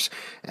vampires,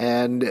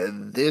 and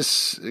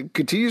this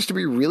continues to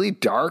be really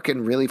dark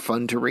and really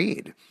fun to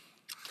read.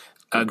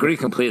 Agree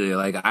completely.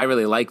 Like, I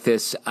really like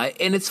this.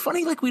 And it's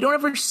funny, like, we don't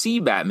ever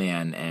see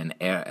Batman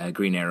and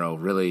Green Arrow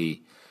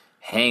really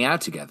hang out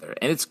together.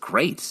 And it's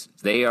great.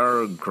 They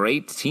are a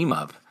great team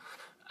up.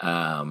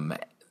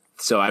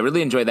 So I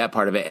really enjoyed that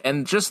part of it.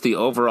 And just the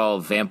overall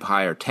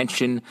vampire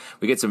tension.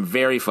 We get some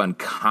very fun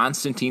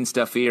Constantine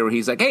stuff here where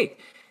he's like, hey,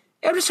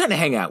 I'm just trying to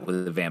hang out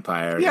with the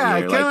vampire. Yeah,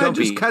 here. can like, I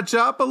just catch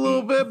up a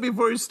little bit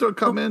before you start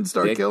killing?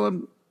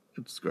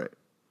 It's great.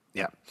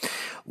 Yeah.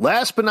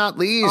 Last but not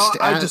least,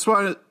 I just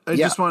want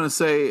to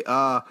say,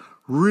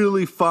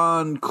 really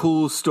fun,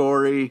 cool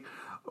story,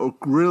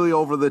 really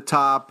over the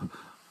top.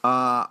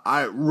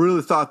 I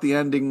really thought the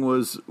ending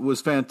was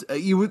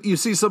fantastic. You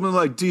see something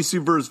like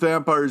DC vs.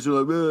 Vampires,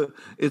 you're like, ugh.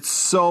 It's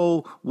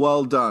so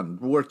well done.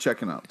 Worth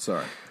checking out.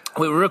 Sorry.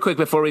 Wait, real quick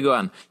before we go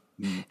on,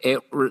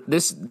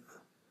 this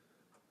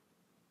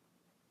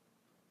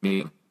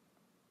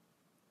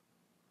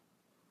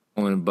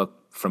book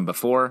from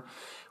before.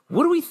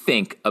 What do we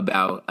think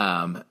about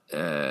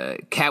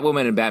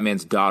Catwoman and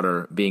Batman's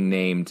daughter being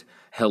named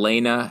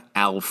Helena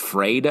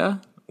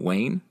Alfreda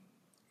Wayne?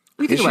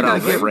 What do you think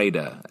about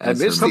Alfreda? I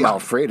missed the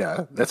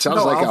Alfreda. That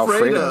sounds like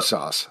Alfredo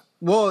sauce.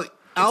 Well,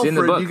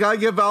 Alfred, you got to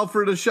give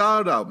Alfred a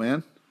shout out,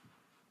 man.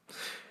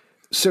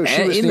 So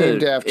she was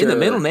named after... In the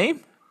middle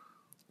name?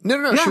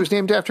 No. Yeah. She was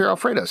named after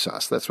Alfredo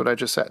sauce. That's what I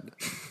just said.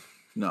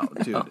 No,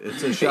 dude,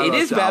 it's a shout It out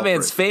is to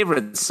Batman's Alfred.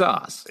 favorite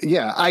sauce.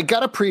 Yeah, I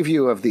got a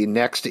preview of the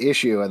next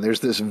issue, and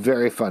there's this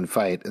very fun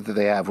fight that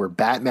they have where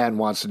Batman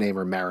wants to name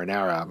her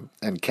Marinara,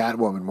 and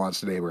Catwoman wants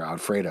to name her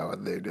Alfredo,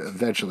 and they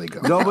eventually go.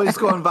 Nobody's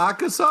going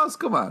vodka sauce?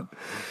 Come on.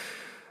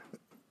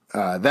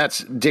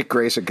 That's Dick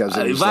Grayson comes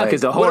in. He's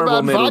Vodka's like, a horrible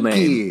what about middle vodka?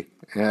 name.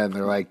 And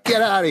they're like,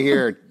 get out of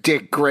here,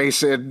 Dick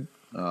Grayson.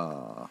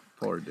 Oh,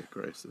 poor Dick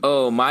Grayson.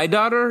 Oh, my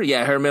daughter?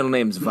 Yeah, her middle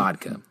name's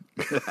Vodka.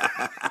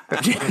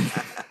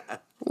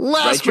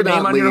 Last Write your but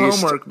name not on your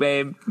least, homework,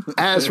 babe.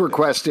 as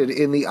requested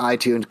in the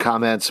iTunes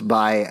comments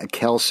by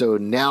Kelso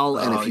Nell.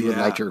 And if you would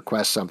like to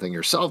request something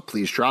yourself,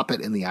 please drop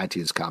it in the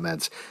iTunes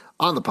comments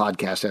on the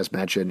podcast as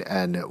mentioned,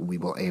 and we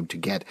will aim to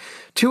get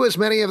to as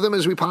many of them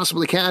as we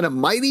possibly can.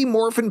 Mighty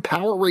Morphin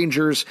Power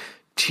Rangers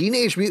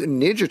Teenage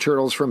Mutant Ninja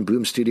Turtles from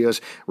Boom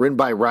Studios, written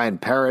by Ryan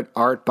Parrott,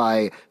 art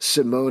by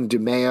Simone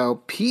DeMeo.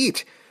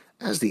 Pete,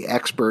 as the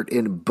expert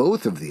in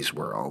both of these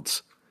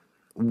worlds,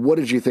 what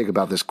did you think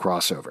about this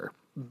crossover?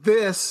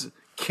 This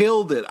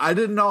killed it. I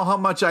didn't know how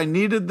much I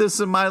needed this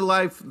in my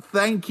life.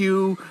 Thank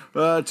you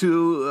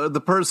to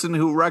the person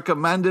who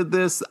recommended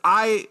this.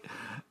 I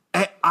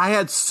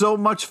had so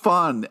much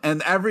fun,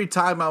 and every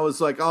time I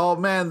was like, oh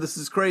man, this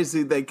is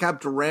crazy. They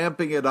kept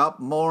ramping it up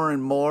more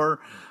and more.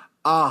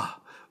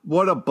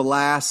 What a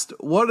blast.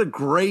 What a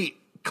great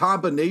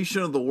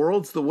combination of the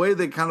worlds, the way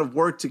they kind of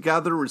worked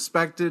together,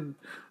 respected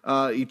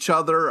each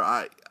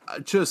other.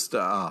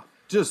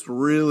 Just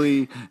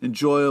really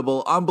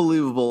enjoyable,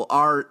 unbelievable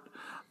art.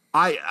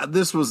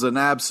 This was an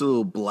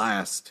absolute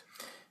blast.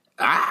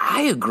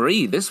 I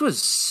agree. This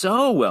was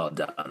so well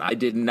done.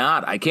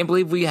 I can't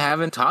believe we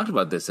haven't talked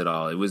about this at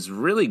all. It was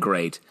really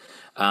great.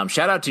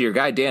 Shout out to your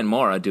guy, Dan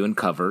Mora, doing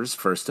covers,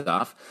 first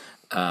off,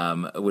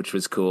 which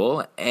was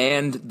cool.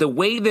 And the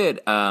way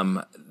that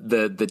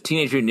the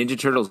Teenage Mutant Ninja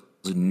Turtles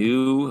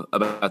knew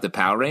about the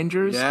Power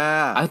Rangers,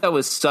 I thought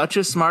was such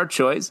a smart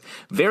choice.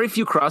 Very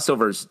few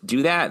crossovers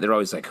do that. They're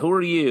always like, who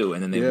are you?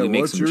 And then they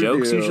make some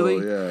jokes usually.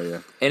 Yeah.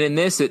 And in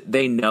this,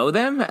 they know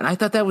them, and I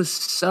thought that was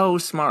so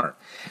smart.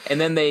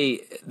 And then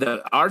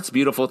the art's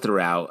beautiful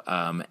throughout,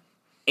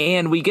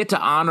 and we get to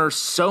honor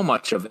so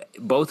much of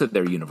both of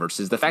their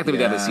universes. The fact that we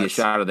got to see a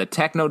shot of the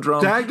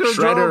Technodrome,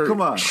 Shredder,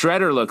 come on.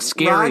 Shredder looks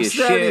scary as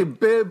shit.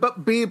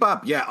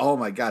 Bebop, yeah. Oh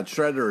my God,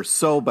 Shredder is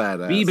so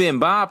badass.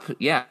 Bebop,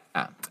 yeah.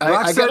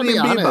 I gotta be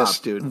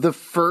honest, dude. The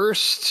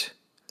first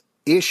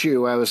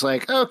issue, I was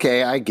like,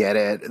 okay, I get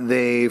it.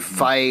 They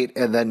fight,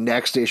 and then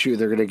next issue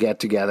they're going to get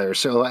together.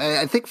 So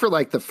I think for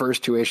like the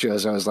first two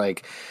issues, I was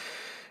like,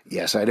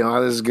 yes, I know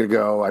how this is going to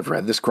go. I've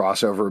read this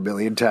crossover a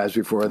million times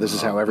before. This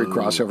is how every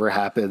crossover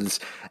happens.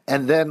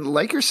 And then,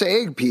 like you're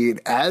saying, Pete,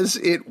 as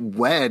it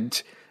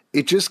went,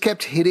 it just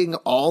kept hitting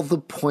all the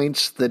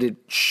points that it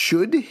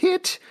should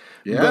hit,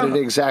 but in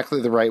exactly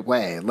the right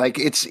way. Like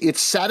it's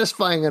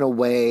satisfying in a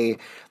way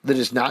that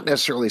is not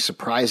necessarily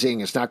surprising.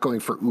 It's not going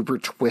for uber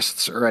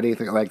twists or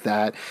anything like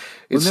that.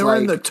 It's when they were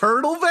in the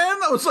turtle van,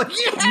 I was like,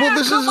 yeah,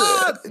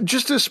 well,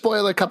 just to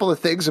spoil a couple of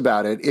things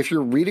about it. If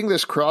you're reading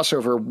this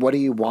crossover, what do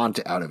you want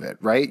out of it,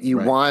 right? You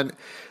want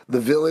the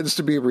villains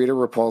to be Rita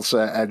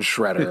Repulsa and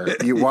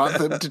Shredder. You want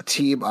them to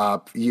team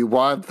up. You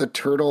want the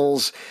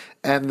Turtles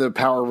and the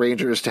Power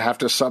Rangers to have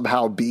to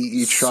somehow beat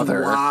each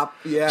other.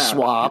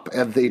 Swap,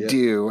 and they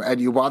do. And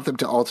you want them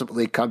to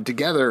ultimately come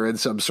together in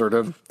some sort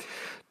of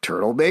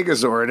Turtle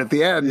Megazord at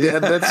the end.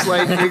 And that's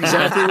like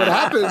exactly what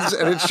happens.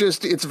 And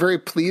it's very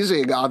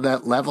pleasing on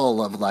that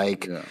level of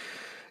like,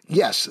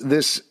 yes,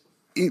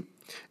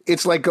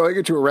 it's like going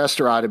into a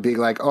restaurant and being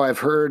like, oh, I've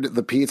heard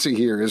the pizza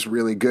here is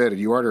really good. And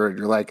you order it and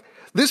you're like,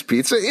 this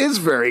pizza is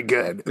very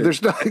good.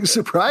 There's nothing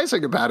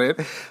surprising about it,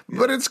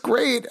 but it's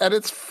great and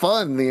it's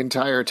fun the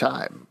entire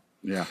time.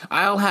 Yeah.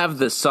 I'll have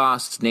the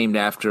sauce named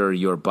after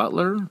your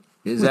butler.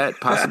 Is that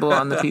possible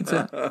on the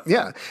pizza?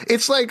 Yeah.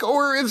 It's like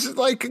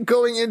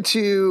going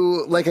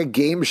into like a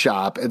game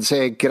shop and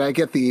saying, can I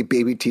get the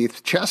baby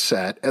teeth chess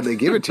set? And they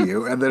give it to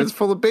you and then it's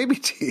full of baby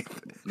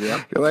teeth.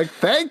 Yeah. You're like,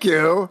 thank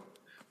you.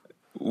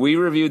 We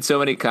reviewed so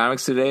many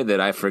comics today that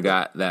I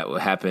forgot that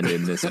happened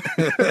in this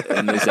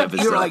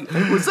episode. You're like,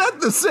 was that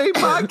the same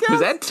podcast? Was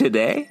that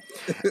today?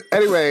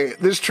 Anyway,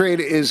 this trade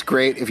is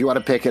great if you want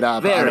to pick it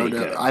up.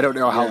 Very I don't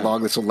know how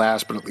long this will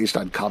last, but at least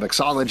on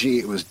Comixology,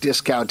 it was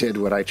discounted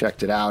when I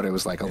checked it out. It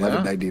was like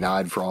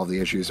 $11.99 for all the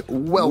issues.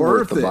 Well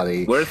worth the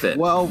money. Worth it.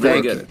 Well,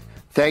 very good.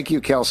 Thank you,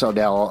 Kelso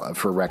Nell,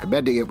 for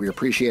recommending it. We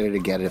appreciate it.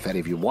 Again, if any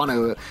of you want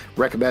to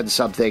recommend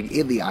something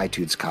in the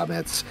iTunes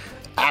comments,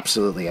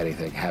 absolutely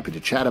anything. Happy to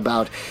chat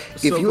about.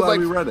 We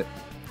read it.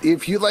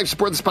 If you'd like to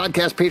support this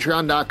podcast,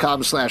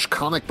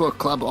 patreon.com/Comic Book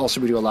Club. Also,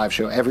 we do a live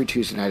show every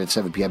Tuesday night at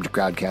 7 p.m. to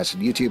Crowdcast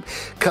and YouTube.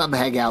 Come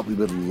hang out. We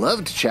would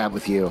love to chat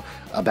with you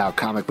about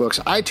comic books.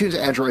 iTunes,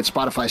 Android,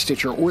 Spotify,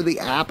 Stitcher, or the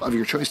app of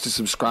your choice to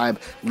subscribe,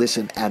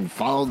 listen, and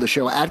follow the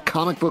show at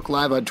Comic Book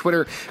Live on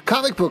Twitter,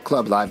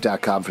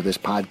 comicbookclublive.com for this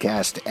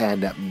podcast,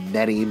 and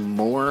many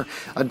more.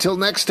 Until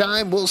next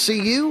time, we'll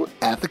see you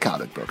at the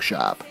comic book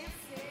shop.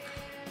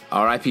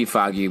 R.I.P.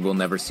 Foggy, we'll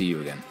never see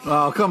you again.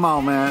 Oh, come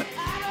on, man.